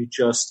sort of thing.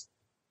 Just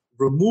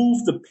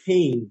remove the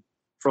pain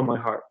from my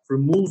heart.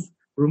 Remove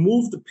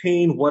the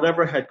pain,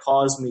 whatever had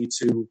caused me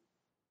to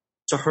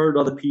hurt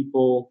other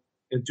people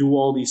and do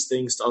all these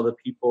things to other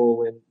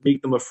people and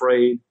make them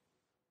afraid.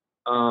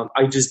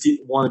 I just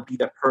didn't want to be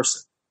that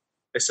person.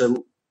 I said,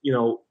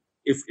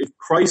 if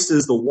Christ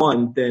is the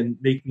one, then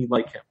make me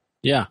like him.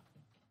 Yeah.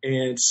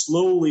 And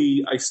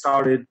slowly I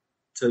started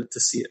to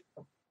see it.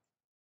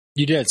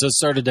 You did. So it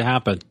started to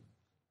happen.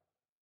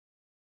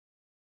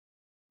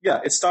 Yeah,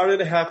 it started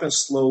to happen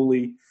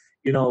slowly.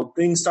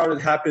 Things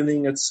started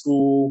happening at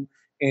school,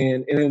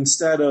 and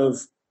instead of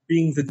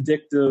being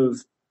vindictive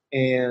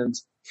and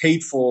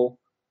hateful,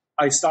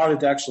 I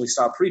started to actually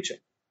start preaching.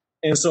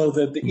 And so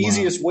the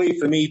easiest way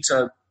for me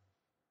to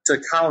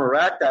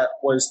counteract that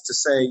was to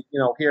say,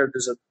 here,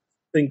 there's a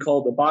thing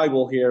called the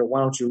Bible here. Why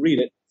don't you read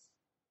it?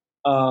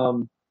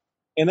 And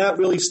that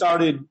really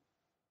started,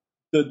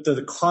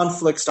 the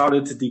conflict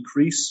started to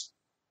decrease.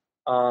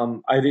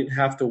 I didn't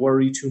have to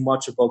worry too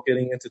much about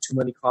getting into too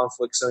many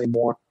conflicts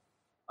anymore.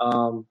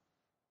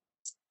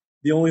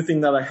 The only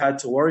thing that I had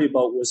to worry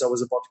about was I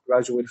was about to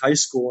graduate high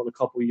school in a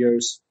couple of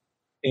years,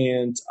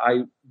 and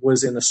I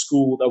was in a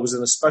school that was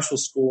in a special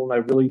school, and I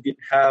really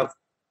didn't have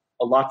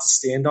a lot to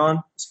stand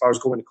on as far as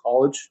going to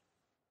college.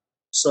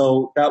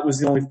 So that was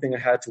the only thing I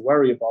had to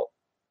worry about.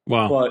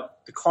 Wow. But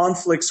the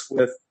conflicts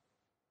with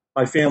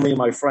my family and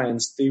my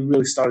friends, they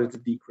really started to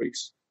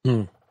decrease.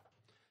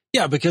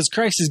 Yeah, because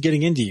Christ is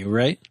getting into you,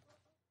 right?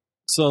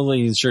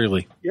 Slowly and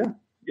surely. Yeah,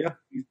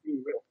 he's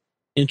being real.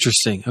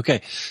 Interesting.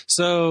 Okay.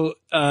 So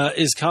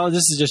is college,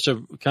 this is just a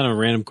kind of a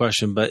random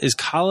question, but is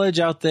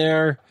college out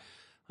there,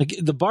 like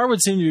the bar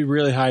would seem to be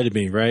really high to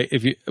me, right?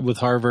 If you, with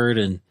Harvard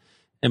and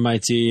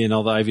MIT and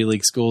all the Ivy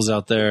League schools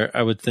out there,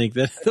 I would think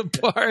that the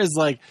bar is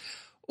like,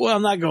 well,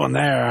 I'm not going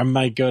there. I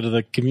might go to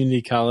the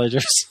community college or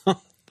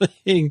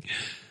something.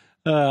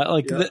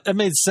 That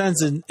made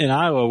sense in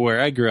Iowa where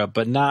I grew up,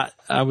 but not,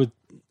 I would,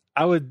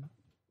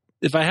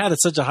 if I had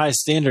such a high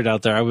standard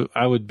out there,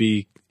 I would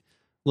be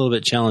a little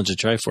bit challenged to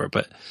try for it.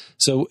 But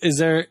so is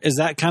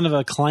that kind of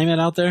a climate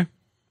out there?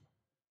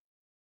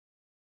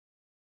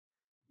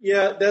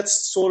 Yeah,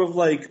 that's sort of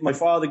like my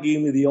father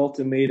gave me the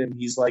ultimatum.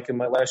 He's like, in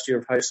my last year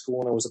of high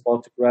school and I was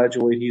about to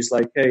graduate, he's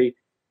like, hey,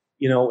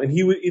 and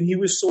he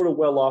was sort of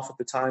well off at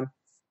the time.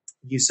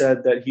 He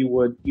said that he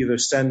would either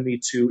send me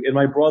to, and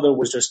my brother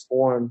was just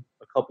born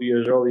a couple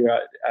years earlier. I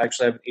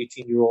actually have an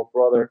 18-year-old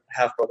brother,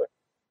 half brother.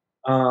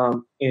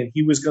 And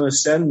he was going to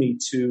send me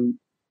to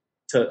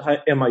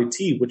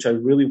MIT, which I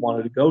really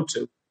wanted to go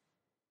to.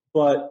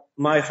 But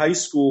my high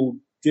school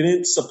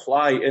didn't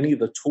supply any of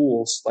the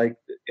tools, like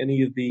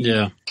any of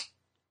the,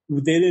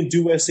 they didn't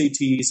do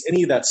SATs,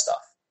 any of that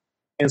stuff.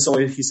 And so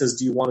he says,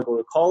 do you want to go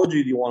to college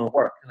or do you want to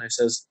work? And I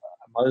says,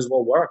 I might as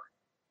well work.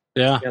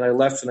 Yeah. And I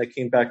left and I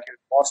came back here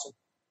to Boston.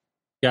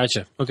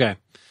 Gotcha. Okay.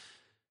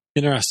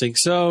 Interesting.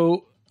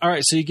 So, all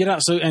right. So you get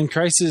out. So, and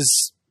Christ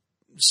is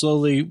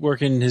slowly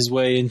working his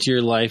way into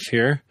your life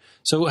here.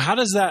 So how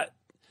does that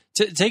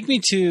take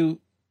me to,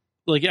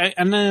 like,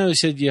 I know you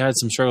said you had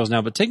some struggles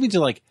now, but take me to,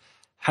 like,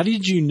 how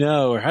did you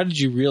know, or how did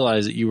you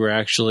realize that you were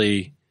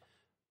actually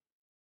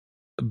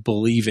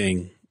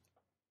believing?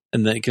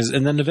 And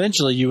then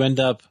eventually you end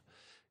up,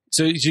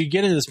 so you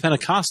get into this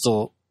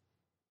Pentecostal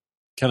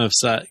kind of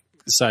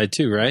side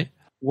too, right?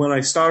 When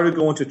I started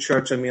going to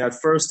church, I mean, at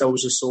first I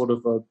was just sort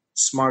of a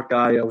smart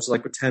guy. I was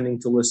like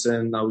pretending to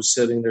listen. I was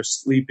sitting there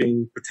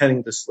sleeping,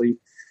 pretending to sleep.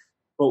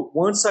 But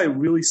once I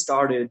really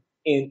started,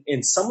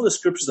 and some of the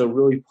scriptures that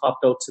really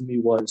popped out to me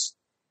was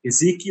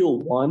Ezekiel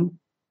 1.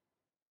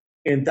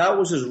 And that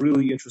was just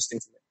really interesting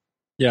to me.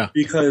 Yeah.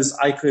 Because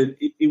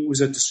it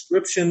was a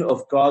description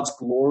of God's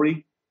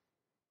glory,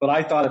 but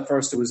I thought at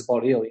first it was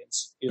about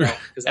aliens.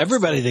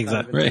 Everybody thinks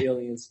that, right?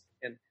 Aliens.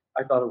 And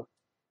I thought,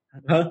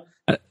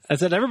 I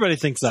said everybody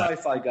thinks that.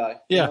 Sci-fi guy.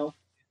 Yeah.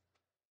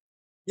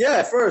 Yeah,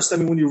 at first, I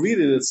mean, when you read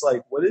it, it's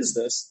like, what is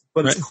this?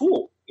 But it's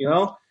cool,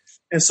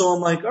 And so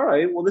I'm like, all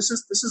right, well, this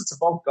is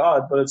about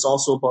God, but it's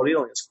also about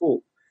aliens.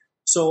 Cool.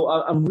 So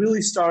I'm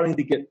really starting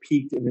to get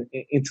piqued and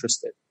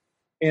interested.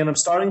 And I'm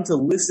starting to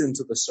listen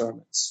to the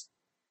sermons.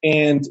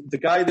 And the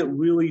guy that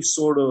really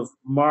sort of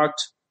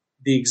marked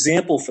the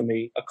example for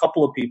me, a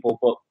couple of people,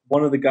 but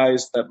one of the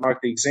guys that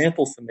marked the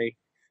example for me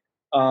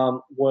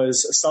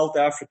was a South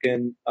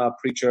African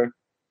preacher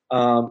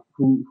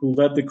who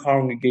led the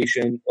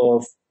congregation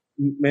of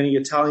many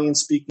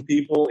Italian-speaking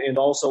people and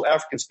also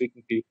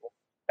African-speaking people.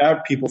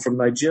 Arab people from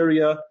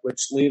Nigeria,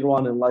 which later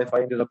on in life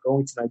I ended up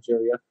going to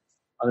Nigeria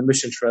on a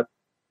mission trip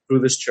through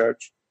this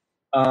church.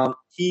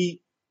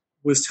 He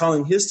was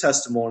telling his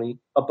testimony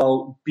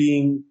about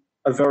being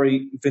a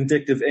very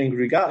vindictive,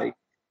 angry guy,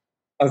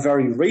 a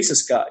very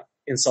racist guy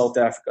in South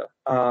Africa.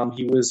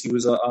 He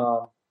was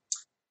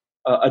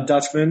a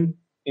Dutchman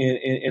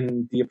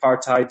in the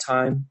apartheid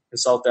time in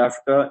South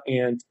Africa,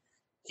 and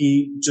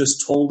he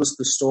just told us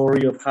the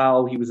story of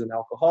how he was an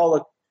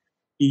alcoholic.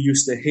 He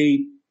used to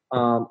hate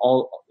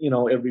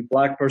every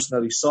black person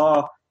that he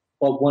saw,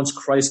 but once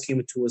Christ came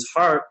into his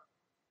heart,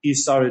 he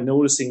started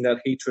noticing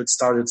that hatred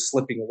started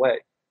slipping away.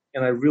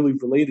 And I really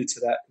related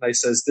to that. And I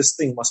says, this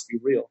thing must be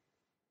real.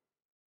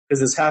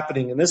 Because it's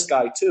happening in this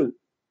guy too.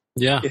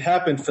 Yeah. It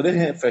happened for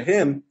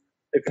him.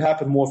 It could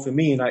happen more for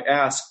me. And I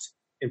asked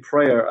in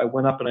prayer, I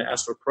went up and I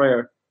asked for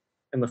prayer.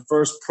 And the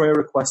first prayer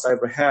request I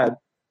ever had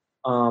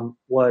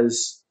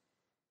was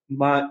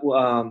my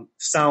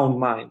sound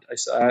mind. I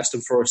asked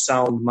him for a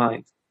sound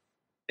mind.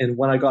 And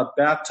when I got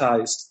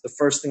baptized, the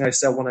first thing I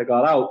said when I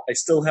got out, I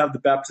still have the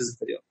baptism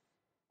video.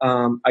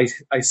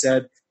 I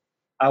said,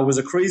 I was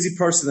a crazy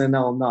person and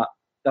now I'm not.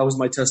 That was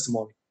my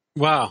testimony.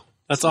 Wow.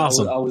 That's So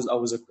awesome.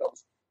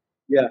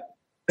 Yeah.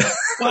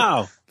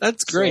 Wow.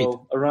 That's great.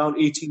 So around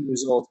 18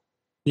 years old.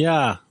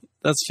 Yeah.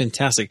 That's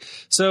fantastic.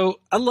 So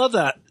I love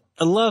that.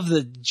 I love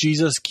that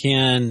Jesus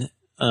can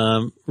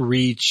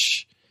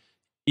reach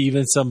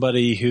even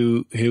somebody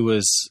who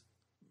was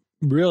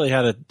really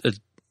had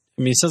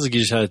I mean, it sounds like you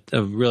just had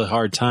a really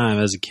hard time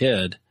as a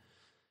kid,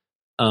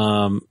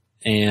 and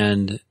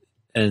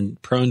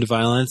prone to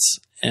violence,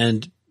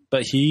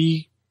 but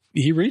he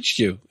reached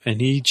you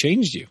and he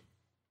changed you.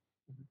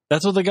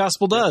 That's what the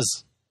gospel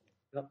does.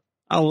 Yep.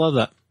 I love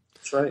that.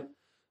 That's right.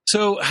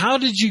 So how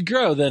did you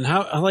grow then?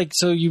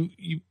 So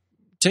you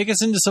take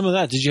us into some of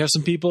that. Did you have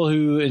some people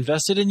who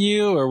invested in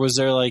you, or was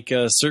there like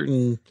a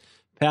certain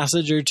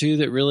passage or two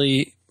that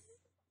really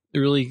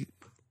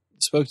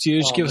spoke to you?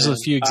 Just give us a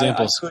few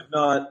examples. I could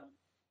not.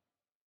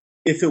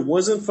 If it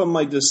wasn't for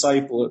my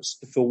disciples,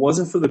 if it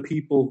wasn't for the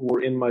people who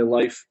were in my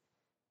life,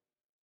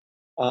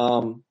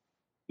 I've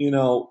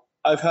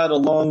had a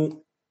long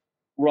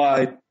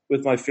ride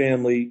with my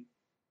family,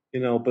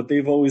 but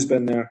they've always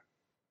been there.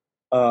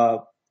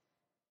 But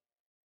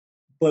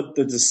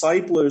the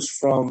disciples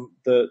from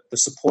the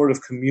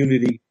supportive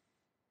community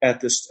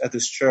at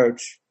this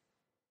church,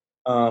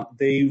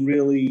 they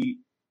really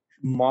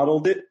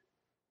modeled it,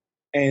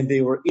 and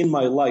they were in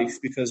my life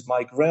because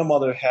my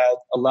grandmother had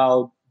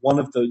allowed one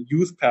of the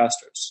youth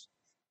pastors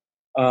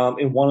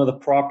in one of the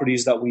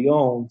properties that we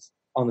owned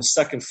on the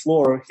second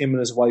floor. Him and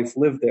his wife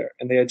lived there,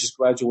 and they had just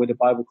graduated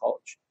Bible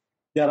college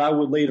that I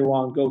would later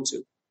on go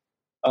to.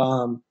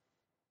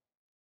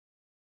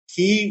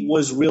 He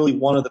was really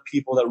one of the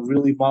people that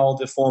really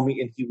modeled it for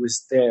me, and he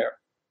was there.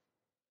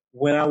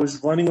 When I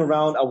was running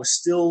around, I was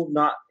still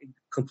not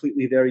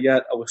completely there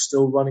yet. I was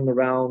still running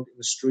around in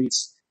the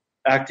streets,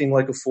 acting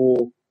like a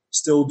fool,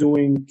 still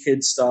doing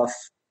kid stuff,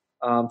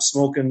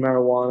 smoking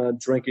marijuana,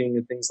 drinking,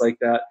 and things like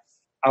that.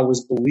 I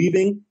was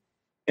believing,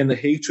 and the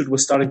hatred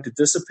was starting to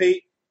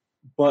dissipate,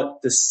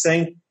 but the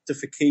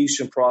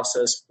sanctification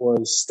process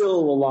was still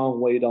a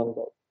long way down the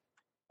road.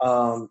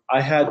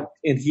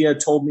 He had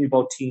told me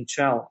about Teen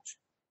Challenge,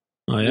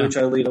 which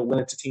I later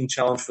went to Teen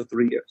Challenge for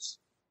 3 years.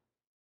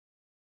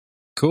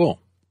 Cool.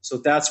 So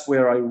that's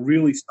where I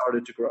really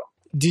started to grow.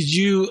 Did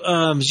you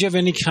have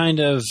any kind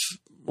of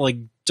like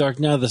dark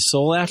night of the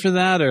soul after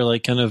that, or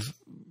like kind of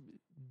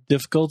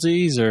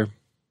difficulties, or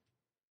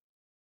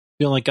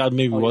feeling like God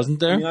maybe wasn't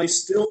there?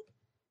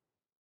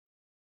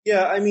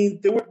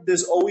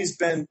 There's always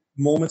been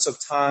moments of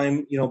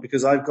time,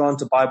 because I've gone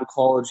to Bible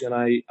college and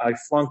I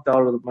flunked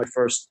out of my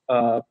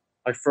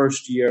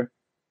first year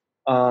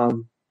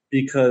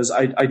because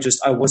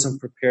I wasn't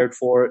prepared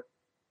for it.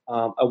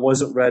 I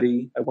wasn't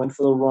ready. I went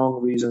for the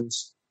wrong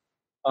reasons.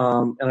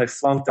 And I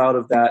flunked out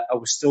of that. I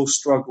was still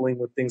struggling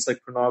with things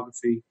like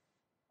pornography.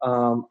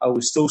 I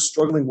was still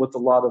struggling with a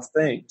lot of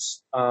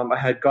things. I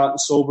had gotten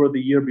sober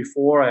the year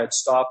before. I had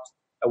stopped.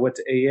 I went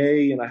to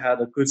AA, and I had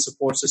a good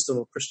support system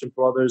of Christian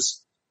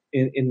brothers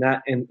in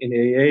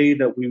AA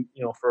that we,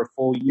 for a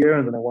full year.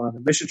 And then I went on a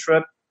mission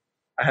trip.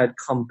 I had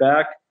come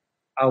back.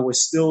 I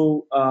was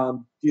still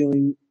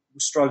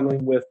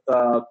struggling with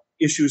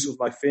issues with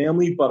my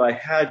family, but I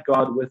had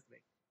God with me.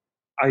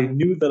 I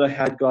knew that I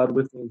had God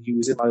with me, and He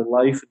was in my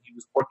life, and He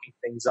was working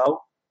things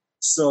out.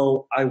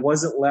 So I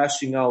wasn't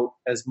lashing out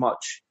as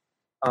much.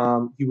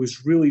 He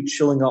was really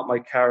chilling out my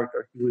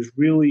character. He was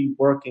really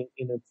working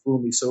in and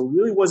through me. So it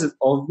really wasn't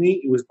of me.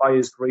 It was by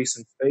His grace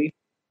and faith.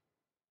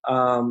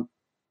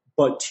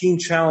 But Teen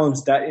Challenge,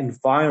 that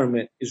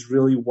environment is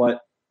really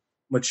what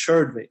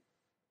matured me.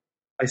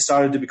 I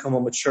started to become a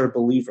mature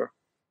believer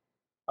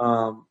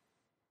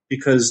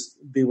because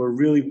they were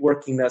really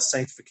working that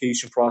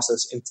sanctification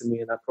process into me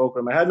in that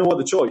program. I had no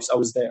other choice. I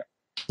was there.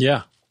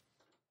 Yeah.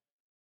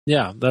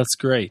 Yeah, that's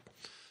great.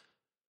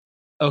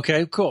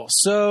 Okay, cool.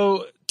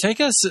 So take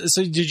us.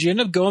 So did you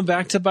end up going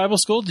back to Bible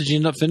school? Did you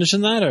end up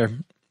finishing that, or?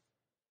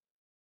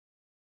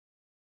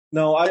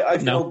 No, I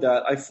failed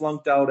that. I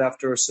flunked out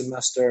after a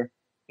semester,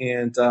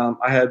 and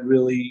I had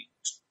really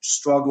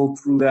struggled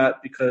through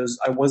that because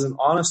I wasn't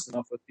honest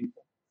enough with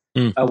people.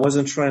 I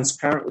wasn't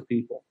transparent with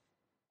people.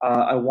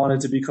 I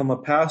wanted to become a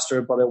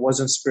pastor, but I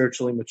wasn't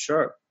spiritually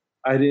mature.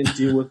 I didn't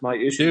deal with my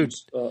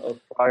issues of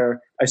prior.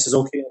 I said,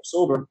 okay, I'm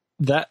sober.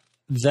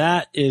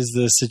 That is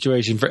the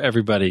situation for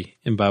everybody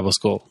in Bible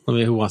school.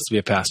 Who wants to be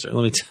a pastor?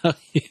 Let me tell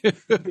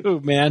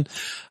you, man,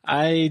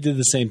 I did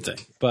the same thing,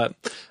 but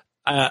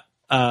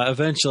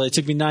eventually it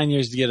took me 9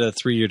 years to get a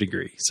 3-year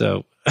degree.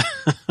 So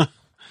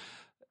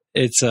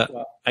it's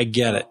I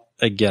get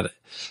it.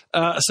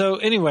 So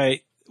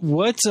anyway,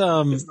 it's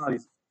not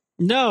easy.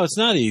 No, it's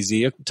not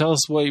easy. Tell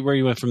us where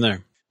you went from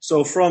there.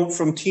 So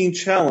from Teen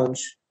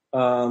Challenge,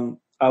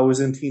 I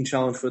was in Teen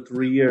Challenge for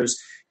 3 years.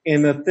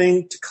 And the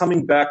thing,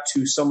 coming back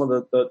to some of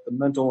the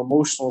mental,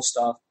 emotional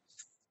stuff,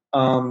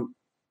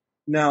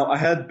 now I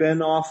had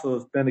been off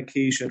of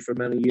medication for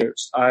many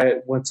years.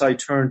 Once I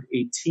turned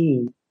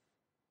 18,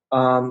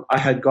 I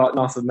had gotten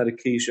off of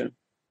medication,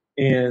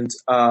 and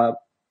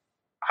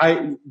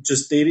they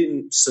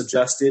didn't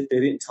suggest it. They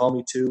didn't tell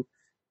me to.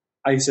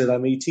 I said,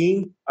 I'm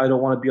 18. I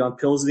don't want to be on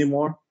pills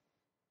anymore.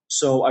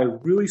 So I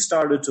really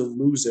started to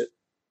lose it.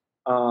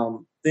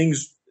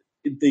 Things,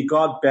 they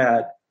got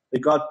bad. They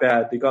got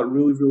bad. They got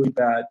really, really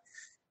bad.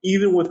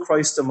 Even with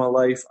Christ in my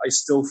life, I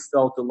still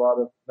felt a lot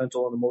of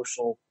mental and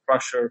emotional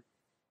pressure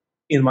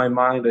in my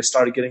mind. I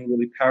started getting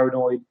really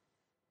paranoid.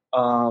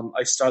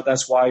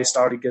 That's why I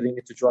started getting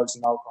into drugs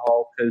and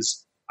alcohol,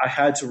 because I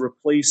had to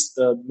replace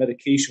the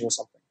medication with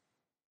something.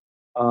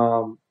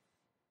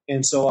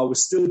 And so I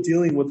was still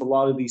dealing with a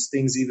lot of these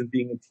things, even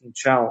being in Teen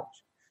Challenge,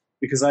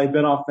 because I had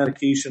been off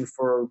medication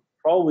for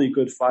probably a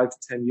good 5 to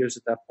 10 years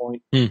at that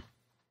point.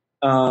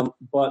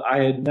 But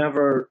I had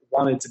never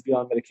wanted to be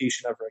on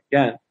medication ever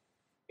again.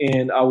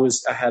 And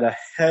I had a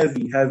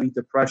heavy, heavy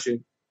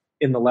depression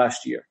in the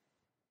last year.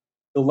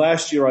 The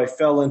last year I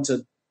fell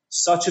into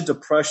such a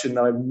depression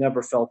that I've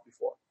never felt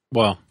before.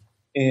 Wow.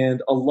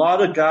 And a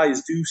lot of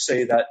guys do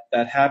say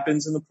that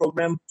happens in the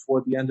program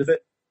toward the end of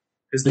it,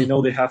 because they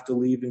know they have to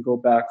leave and go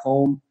back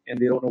home, and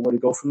they don't know where to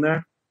go from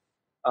there.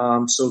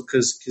 So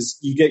because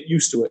you get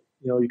used to it,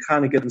 you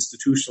kind of get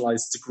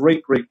institutionalized. It's a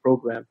great, great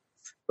program,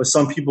 but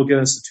some people get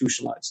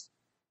institutionalized.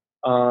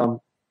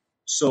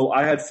 So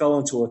I had fell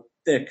into a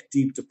thick,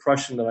 deep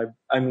depression that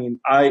I knew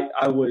I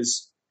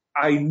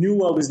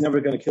was never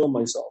going to kill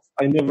myself.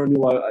 I never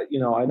knew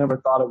I never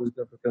thought I was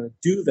never going to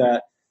do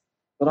that,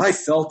 but I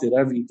felt it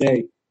every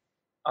day.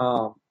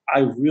 I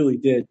really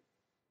did.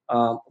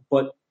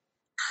 But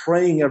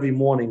praying every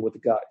morning with the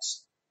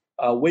guys,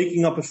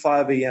 waking up at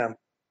 5 a.m.,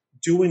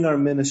 doing our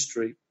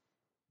ministry,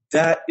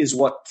 that is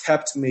what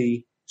kept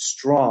me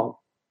strong.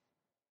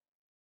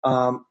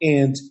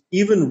 And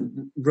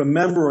even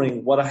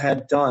remembering what I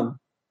had done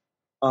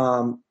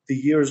the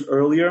years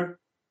earlier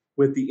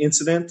with the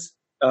incident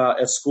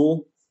at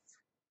school,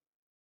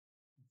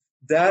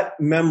 that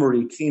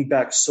memory came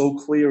back so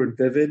clear and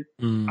vivid.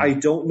 I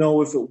don't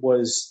know if it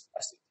was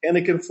a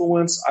satanic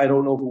influence. I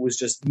don't know if it was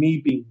just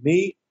me being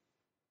me.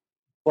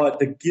 But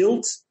the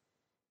guilt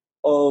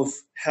of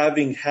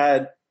having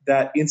had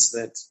that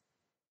incident,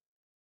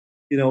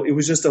 it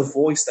was just a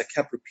voice that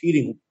kept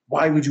repeating,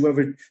 why would you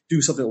ever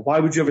do something? Why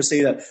would you ever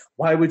say that?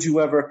 Why would you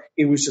ever?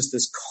 It was just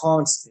this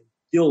constant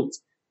guilt.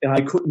 And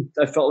I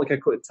felt like I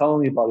couldn't tell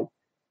anybody,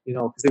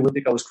 because they would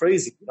think I was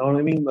crazy. You know what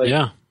I mean? Like,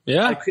 yeah.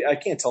 I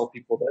can't tell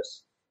people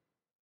this.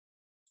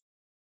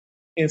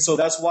 And so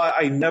that's why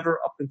I never,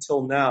 up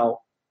until now,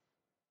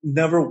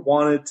 never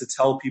wanted to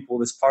tell people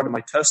this part of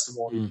my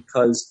testimony,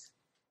 because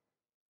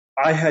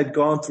I had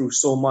gone through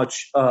so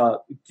much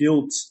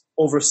guilt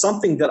over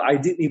something that I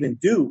didn't even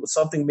do,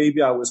 something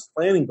maybe I was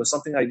planning, but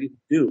something I didn't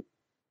do.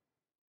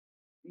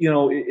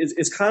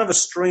 It's kind of a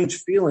strange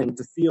feeling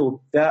to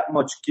feel that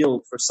much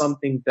guilt for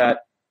something that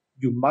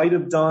you might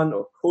have done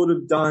or could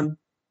have done,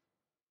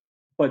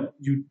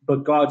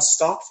 but God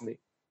stopped me,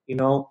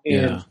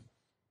 and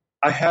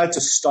I had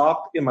to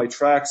stop in my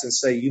tracks and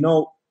say,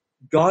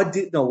 God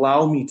didn't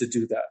allow me to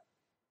do that.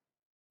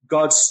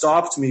 God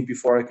stopped me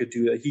before I could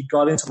do that. He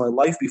got into my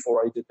life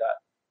before I did that.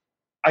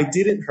 I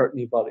didn't hurt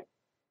anybody.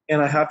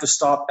 And I have to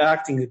stop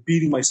acting and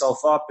beating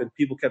myself up. And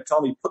people kept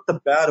telling me, put the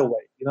bad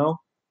away,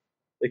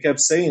 They kept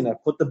saying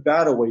that, put the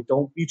bad away.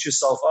 Don't beat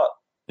yourself up.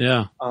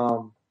 Yeah.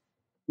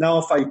 Now,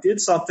 if I did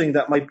something,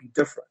 that might be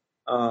different.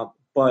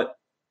 But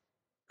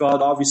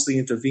God obviously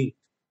intervened.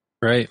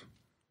 Right.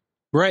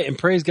 Right. And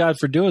praise God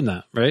for doing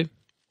that, right?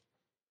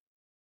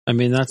 I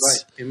mean,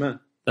 that's right. Amen.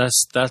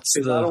 That's I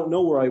don't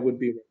know where I would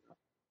be right now.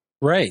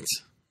 Right.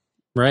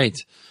 Right.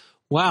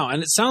 Wow.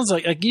 And it sounds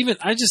like even,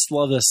 I just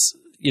love this,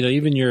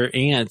 even your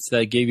aunt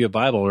that gave you a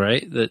Bible,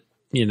 right? That,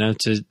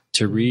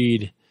 to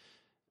read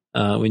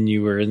when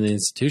you were in the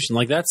institution,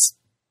 like that's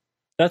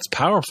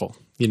powerful,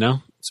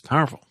 it's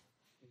powerful.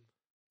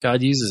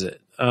 God uses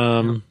it.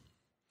 Wow.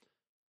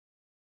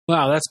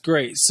 That's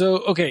great. So,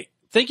 okay.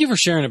 Thank you for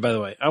sharing it, by the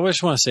way. I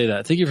just want to say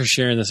that. Thank you for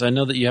sharing this. I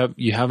know that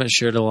you haven't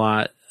shared a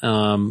lot.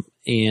 And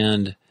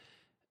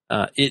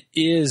it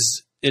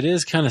is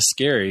kind of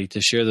scary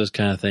to share those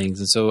kind of things.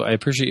 And so I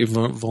appreciate your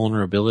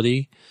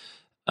vulnerability.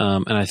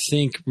 And I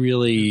think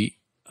really,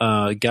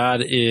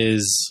 God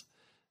is,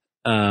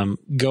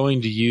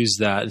 going to use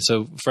that. And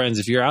so friends,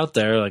 if you're out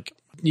there, like,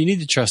 you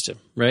need to trust him,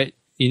 right?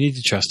 You need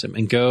to trust him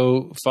and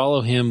go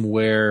follow him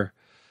where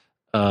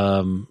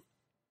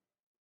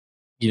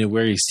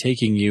he's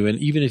taking you. And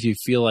even if you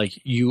feel like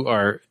you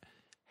are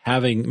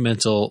having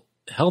mental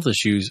health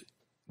issues,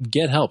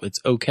 get help. It's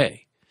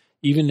okay.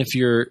 Even if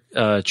you're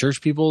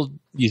church people,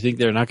 you think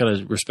they're not going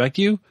to respect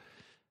you,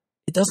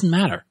 it doesn't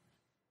matter.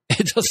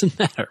 It doesn't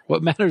matter.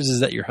 What matters is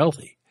that you're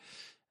healthy.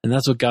 And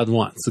that's what God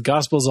wants. The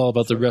gospel is all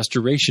about the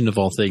restoration of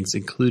all things,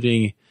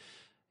 including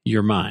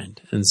your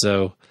mind. And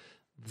so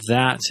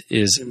that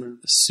is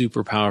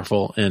super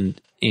powerful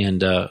and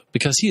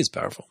because he is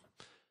powerful.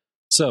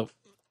 So,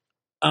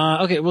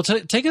 okay, well,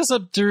 take us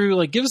up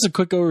through, give us a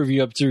quick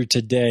overview up through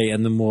today,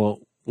 and then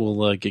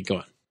we'll get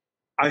going.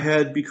 I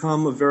had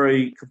become a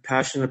very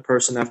compassionate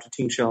person after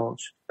Teen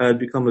Challenge. I had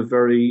become a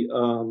very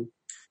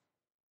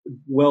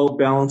well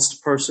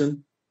balanced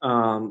person,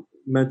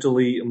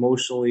 mentally,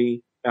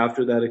 emotionally,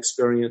 after that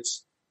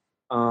experience.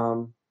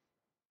 Um,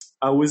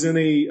 I was in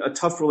a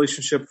tough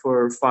relationship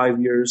for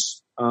 5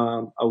 years.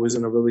 I was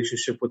in a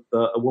relationship with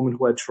a woman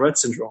who had Tourette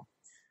syndrome.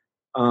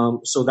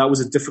 So that was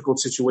a difficult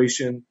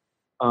situation.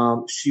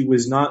 She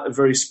was not a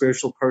very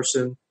spiritual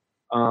person.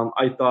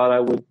 I thought I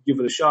would give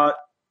it a shot,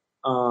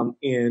 and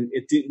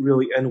it didn't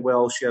really end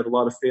well. She had a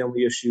lot of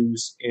family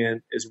issues,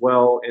 and as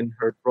well, and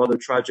her brother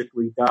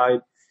tragically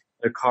died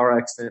in a car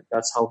accident.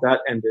 That's how that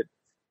ended.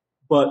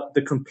 But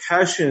the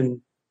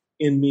compassion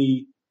in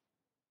me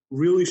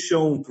really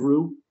shone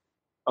through,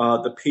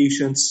 the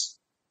patience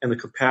and the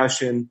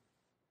compassion,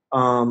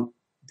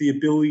 the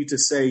ability to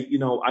say,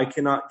 I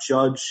cannot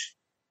judge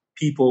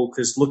people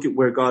because look at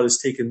where God has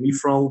taken me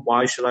from.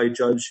 Why should I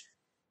judge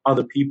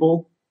other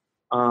people?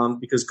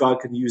 Because God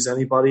can use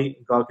anybody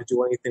and God could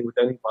do anything with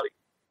anybody.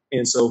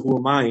 And so who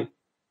am I?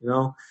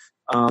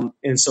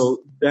 And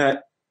so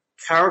that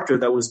character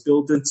that was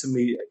built into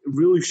me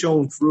really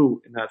shone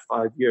through in that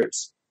 5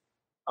 years.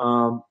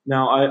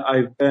 Now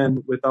I've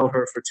been without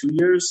her for 2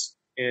 years,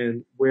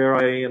 and where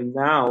I am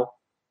now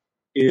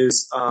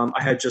is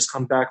I had just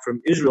come back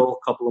from Israel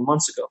a couple of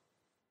months ago.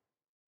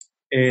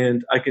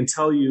 And I can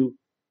tell you,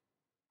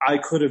 I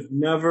could have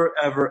never,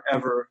 ever,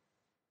 ever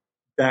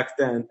back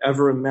then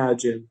ever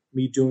imagined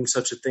me doing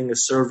such a thing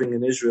as serving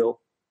in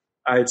Israel.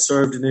 I had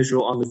served in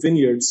Israel on the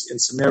vineyards in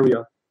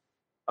Samaria,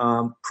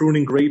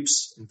 pruning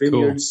grapes and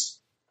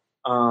vineyards,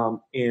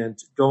 and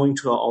going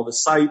to all the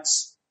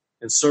sites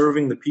and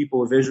serving the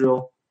people of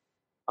Israel.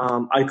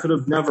 I could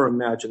have never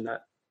imagined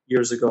that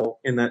years ago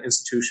in that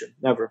institution.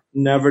 Never.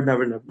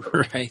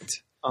 Right.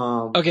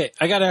 Okay,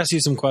 I got to ask you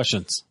some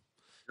questions.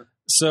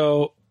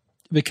 So,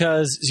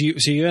 because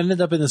you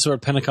ended up in this sort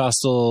of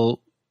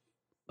Pentecostal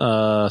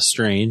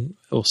strain,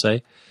 we'll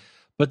say,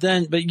 but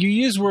you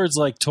use words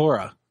like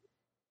Torah,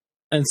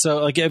 and so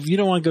like if you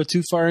don't want to go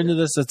too far into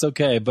this, that's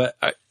okay. But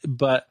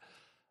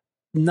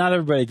not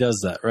everybody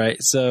does that, right?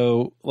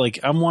 So like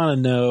I want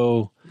to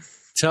know,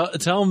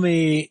 tell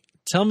me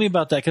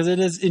about that because it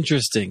is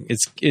interesting.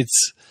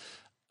 It's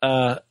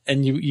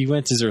and you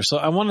went to Israel, so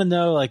I want to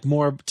know like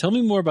more. Tell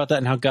me more about that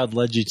and how God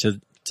led you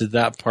to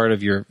that part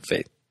of your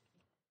faith.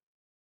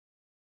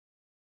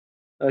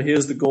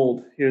 Here's the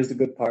gold. Here's the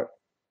good part.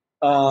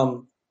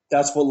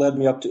 That's what led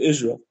me up to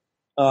Israel.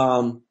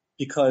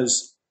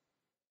 Because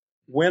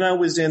when I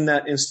was in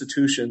that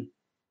institution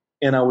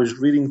and I was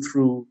reading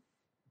through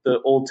the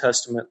Old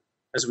Testament,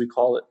 as we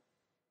call it,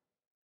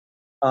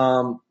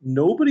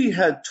 nobody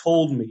had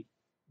told me,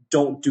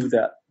 don't do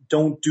that.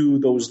 Don't do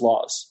those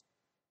laws.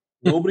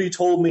 Nobody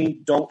told me,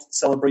 don't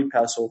celebrate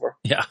Passover.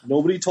 Yeah.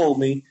 Nobody told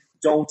me,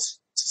 don't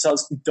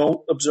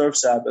observe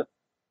Sabbath.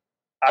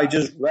 I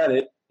just read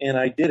it and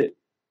I did it.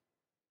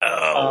 Oh,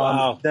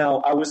 wow.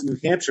 Now, I was in New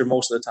Hampshire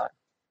most of the time,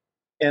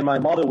 and my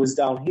mother was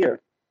down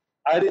here.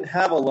 I didn't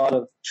have a lot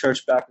of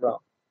church background.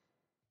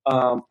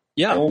 I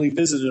only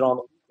visited on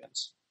the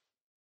weekends.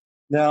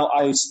 Now,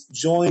 I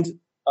joined.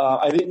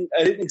 I didn't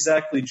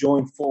exactly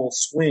join full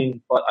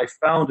swing, but I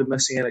found a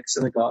Messianic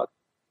synagogue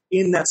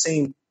in that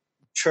same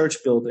church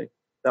building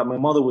that my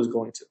mother was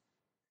going to.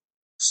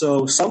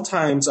 So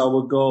sometimes I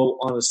would go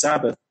on a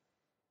Sabbath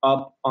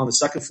up on the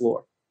second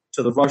floor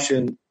to the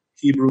Russian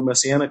Hebrew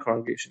Messianic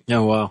congregation.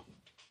 Oh, wow.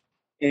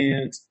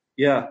 And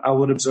I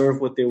would observe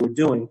what they were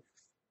doing.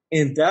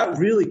 And that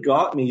really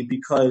got me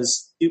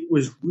because it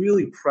was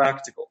really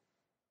practical.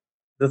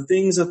 The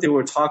things that they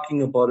were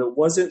talking about, it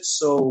wasn't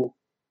so,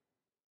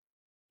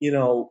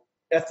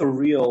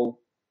 ethereal,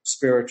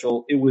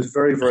 spiritual. It was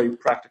very, very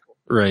practical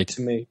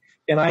to me.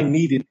 And I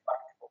needed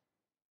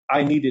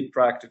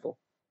practical.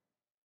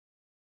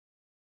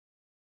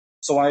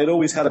 So I had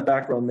always had a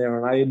background there,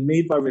 and I had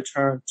made my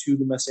return to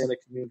the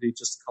Messianic community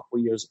just a couple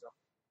of years ago.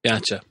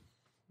 Gotcha.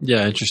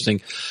 Yeah,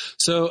 interesting.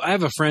 So I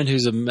have a friend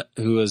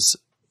who is,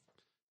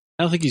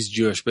 I don't think he's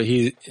Jewish, but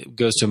he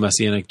goes to a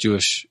Messianic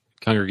Jewish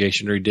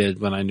congregation, or he did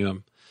when I knew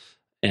him.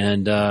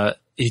 And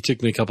he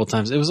took me a couple of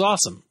times. It was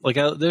awesome. Like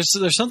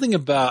there's something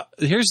about,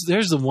 here's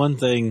the one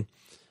thing,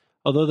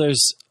 although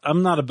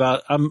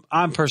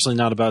I'm personally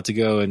not about to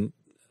go and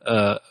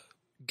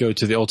go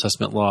to the Old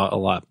Testament law a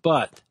lot,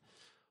 but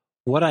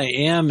what I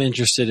am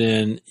interested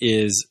in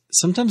is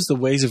sometimes the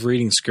ways of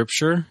reading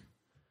scripture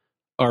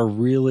are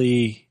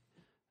really,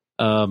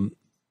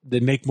 they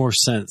make more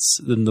sense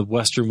than the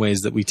Western ways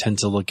that we tend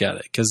to look at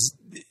it. Because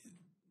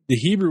the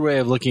Hebrew way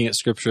of looking at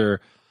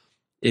scripture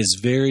is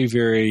very,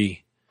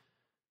 very,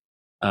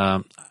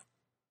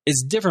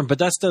 it's different, but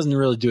that doesn't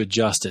really do it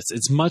justice.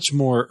 It's much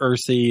more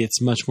earthy.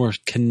 It's much more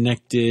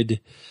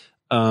connected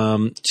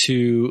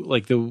to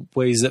like the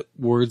ways that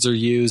words are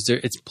used.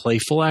 It's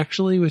playful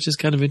actually, which is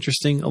kind of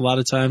interesting. A lot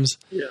of times,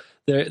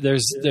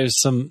 there's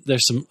some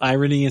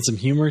irony and some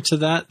humor to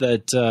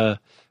that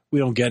we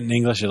don't get in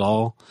English at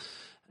all,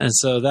 and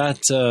so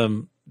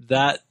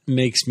that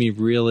makes me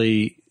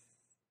really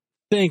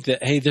think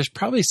that, hey, there's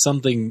probably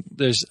something,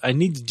 I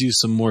need to do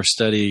some more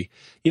study.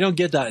 You don't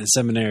get that in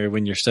seminary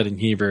when you're studying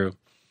Hebrew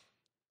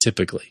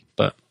typically,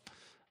 but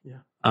Yeah.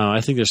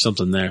 I think there's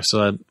something there.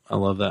 So I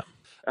love that.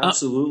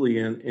 Absolutely.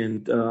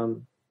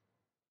 And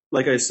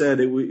like I said,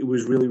 it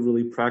was really,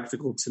 really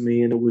practical to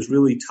me. And it was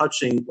really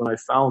touching when I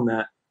found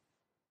that,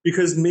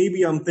 because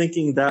maybe I'm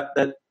thinking that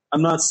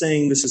I'm not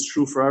saying this is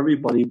true for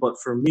everybody, but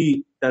for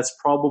me, that's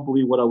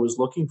probably what I was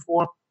looking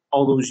for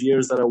all those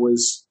years that I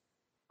was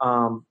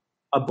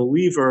a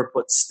believer,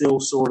 but still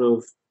sort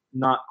of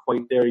not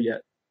quite there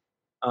yet.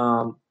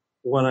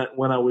 When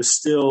I was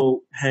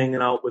still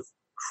hanging out with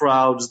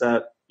crowds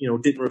that,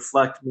 didn't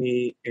reflect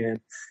me, and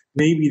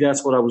maybe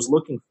that's what I was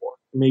looking for.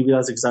 Maybe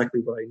that's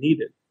exactly what I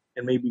needed.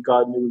 And maybe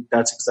God knew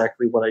that's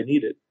exactly what I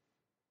needed.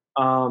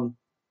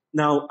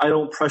 Now, I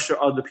don't pressure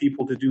other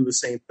people to do the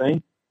same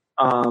thing,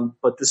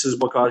 but this is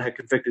what God had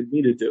convicted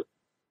me to do.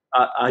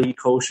 I eat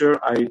kosher.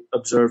 I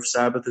observe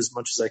Sabbath as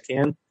much as I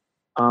can.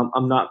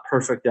 I'm not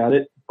perfect at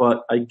it,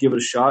 but I give it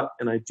a shot,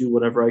 and I do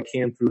whatever I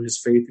can through His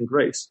faith and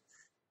grace.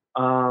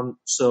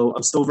 So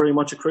I'm still very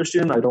much a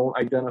Christian. I don't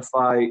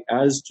identify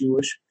as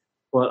Jewish,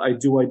 but I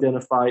do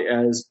identify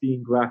as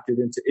being grafted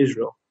into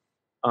Israel.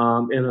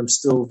 And I'm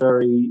still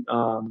very,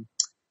 and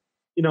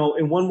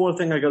one more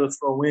thing I got to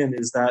throw in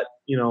is that,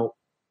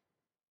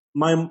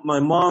 my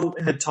mom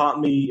had taught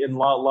me, and a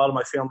lot of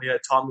my family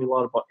had taught me a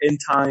lot about end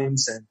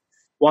times and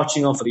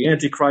watching out for the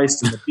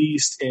Antichrist and the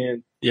beast.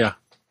 And yeah,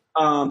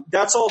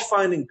 that's all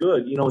fine and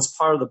good. It's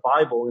part of the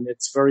Bible, and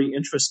it's very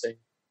interesting.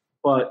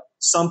 But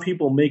some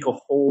people make a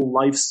whole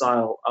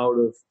lifestyle out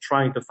of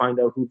trying to find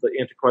out who the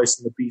Antichrist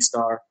and the beast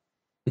are.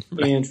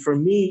 Right. And for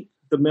me,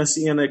 the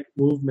Messianic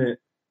movement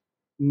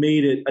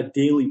made it a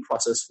daily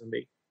process for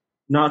me,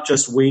 not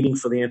just waiting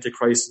for the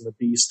Antichrist and the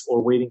beast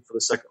or waiting for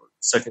the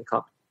second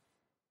coming.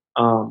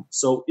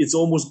 So it's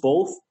almost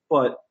both,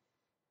 but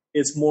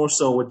it's more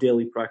so a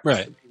daily practice,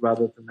 right,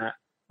 rather than that.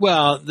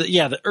 Well,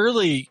 the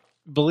early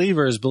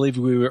believers believed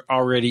we were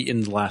already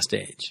in the last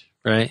age,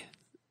 right?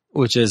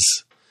 Which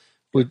is,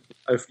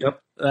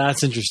 yep.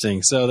 That's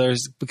interesting. So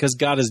because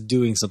God is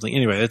doing something.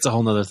 Anyway, that's a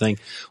whole nother thing.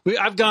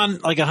 I've gone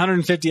like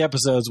 150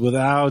 episodes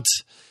without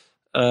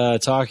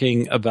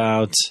talking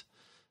about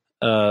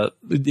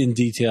in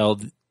detail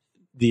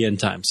the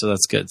end time. So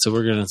that's good. So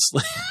we're going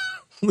to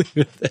leave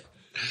it there.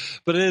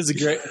 But it is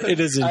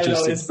interesting. I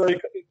know, it's very,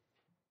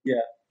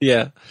 yeah.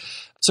 Yeah.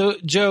 So,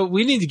 Joe,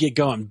 we need to get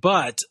going,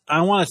 but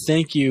I want to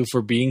thank you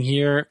for being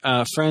here.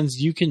 Friends,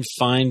 you can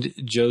find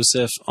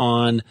Joseph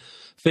on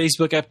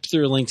Facebook. I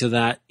threw a link to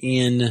that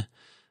in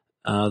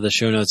the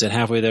show notes at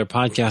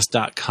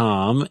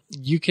halfwaytherepodcast.com.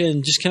 You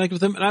can just connect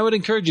with him, and I would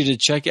encourage you to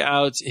check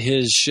out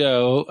his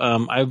show.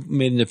 I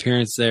made an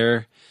appearance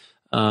there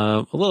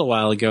a little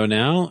while ago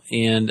now,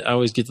 and I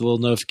always get the little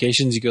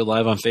notifications. You go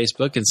live on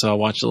Facebook, and so I'll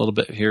watch a little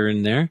bit here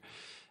and there.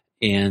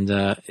 And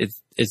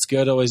it's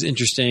good, always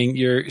interesting.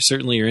 Your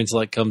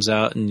intellect comes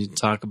out, and you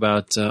talk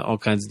about all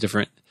kinds of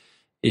different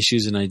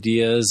issues and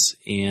ideas,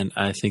 and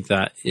I think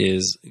that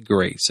is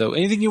great. So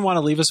anything you want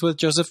to leave us with,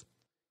 Joseph?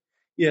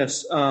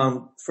 Yes.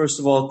 First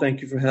of all,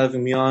 thank you for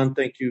having me on.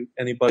 Thank you,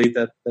 anybody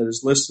that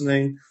is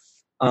listening.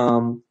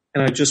 And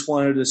I just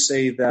wanted to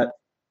say that,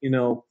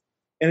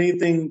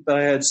 anything that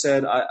I had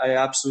said, I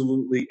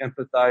absolutely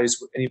empathize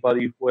with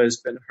anybody who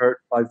has been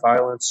hurt by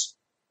violence.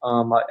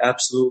 I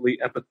absolutely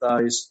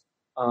empathize.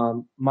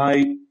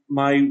 My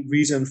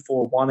reason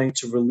for wanting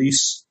to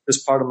release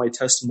this part of my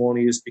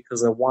testimony is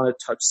because I want to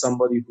touch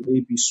somebody who may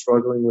be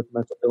struggling with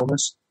mental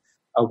illness.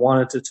 I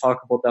wanted to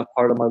talk about that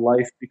part of my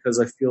life because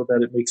I feel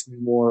that it makes me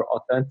more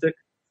authentic.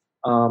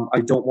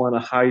 I don't want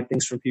to hide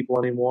things from people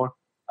anymore.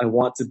 I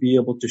want to be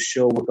able to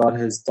show what God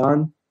has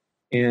done.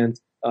 And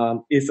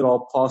if at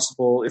all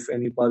possible, if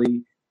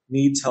anybody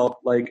needs help,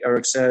 like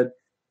Eric said,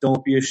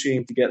 don't be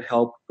ashamed to get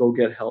help. Go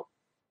get help.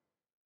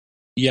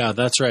 Yeah,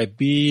 that's right.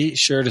 Be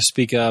sure to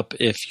speak up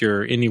if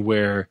you're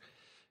anywhere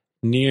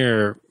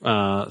near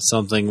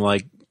something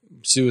like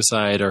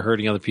suicide or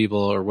hurting other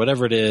people or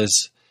whatever it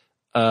is.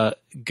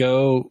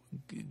 Go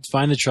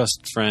find a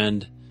trusted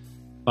friend,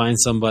 find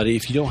somebody.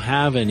 If you don't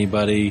have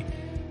anybody,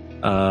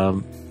 I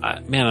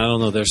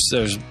don't know.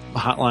 There's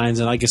hotlines,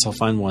 and I guess I'll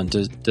find one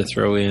to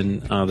throw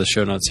in the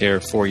show notes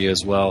here for you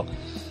as well,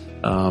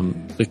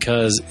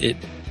 because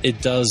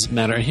it does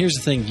matter. And here's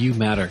the thing: you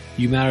matter.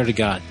 You matter to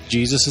God.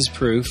 Jesus is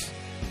proof.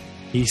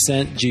 He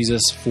sent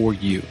Jesus for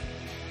you,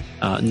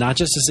 not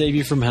just to save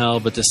you from hell,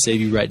 but to save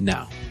you right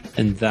now.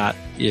 And that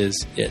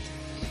is it.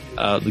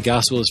 The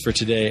gospel is for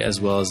today as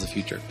well as the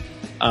future.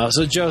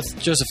 So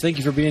Joseph, thank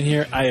you for being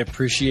here. I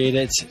appreciate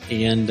it.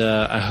 And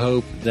I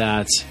hope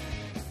that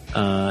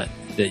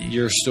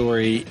your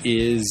story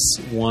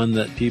is one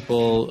that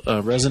people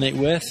resonate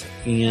with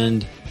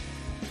and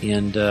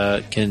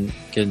can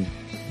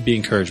be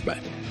encouraged by.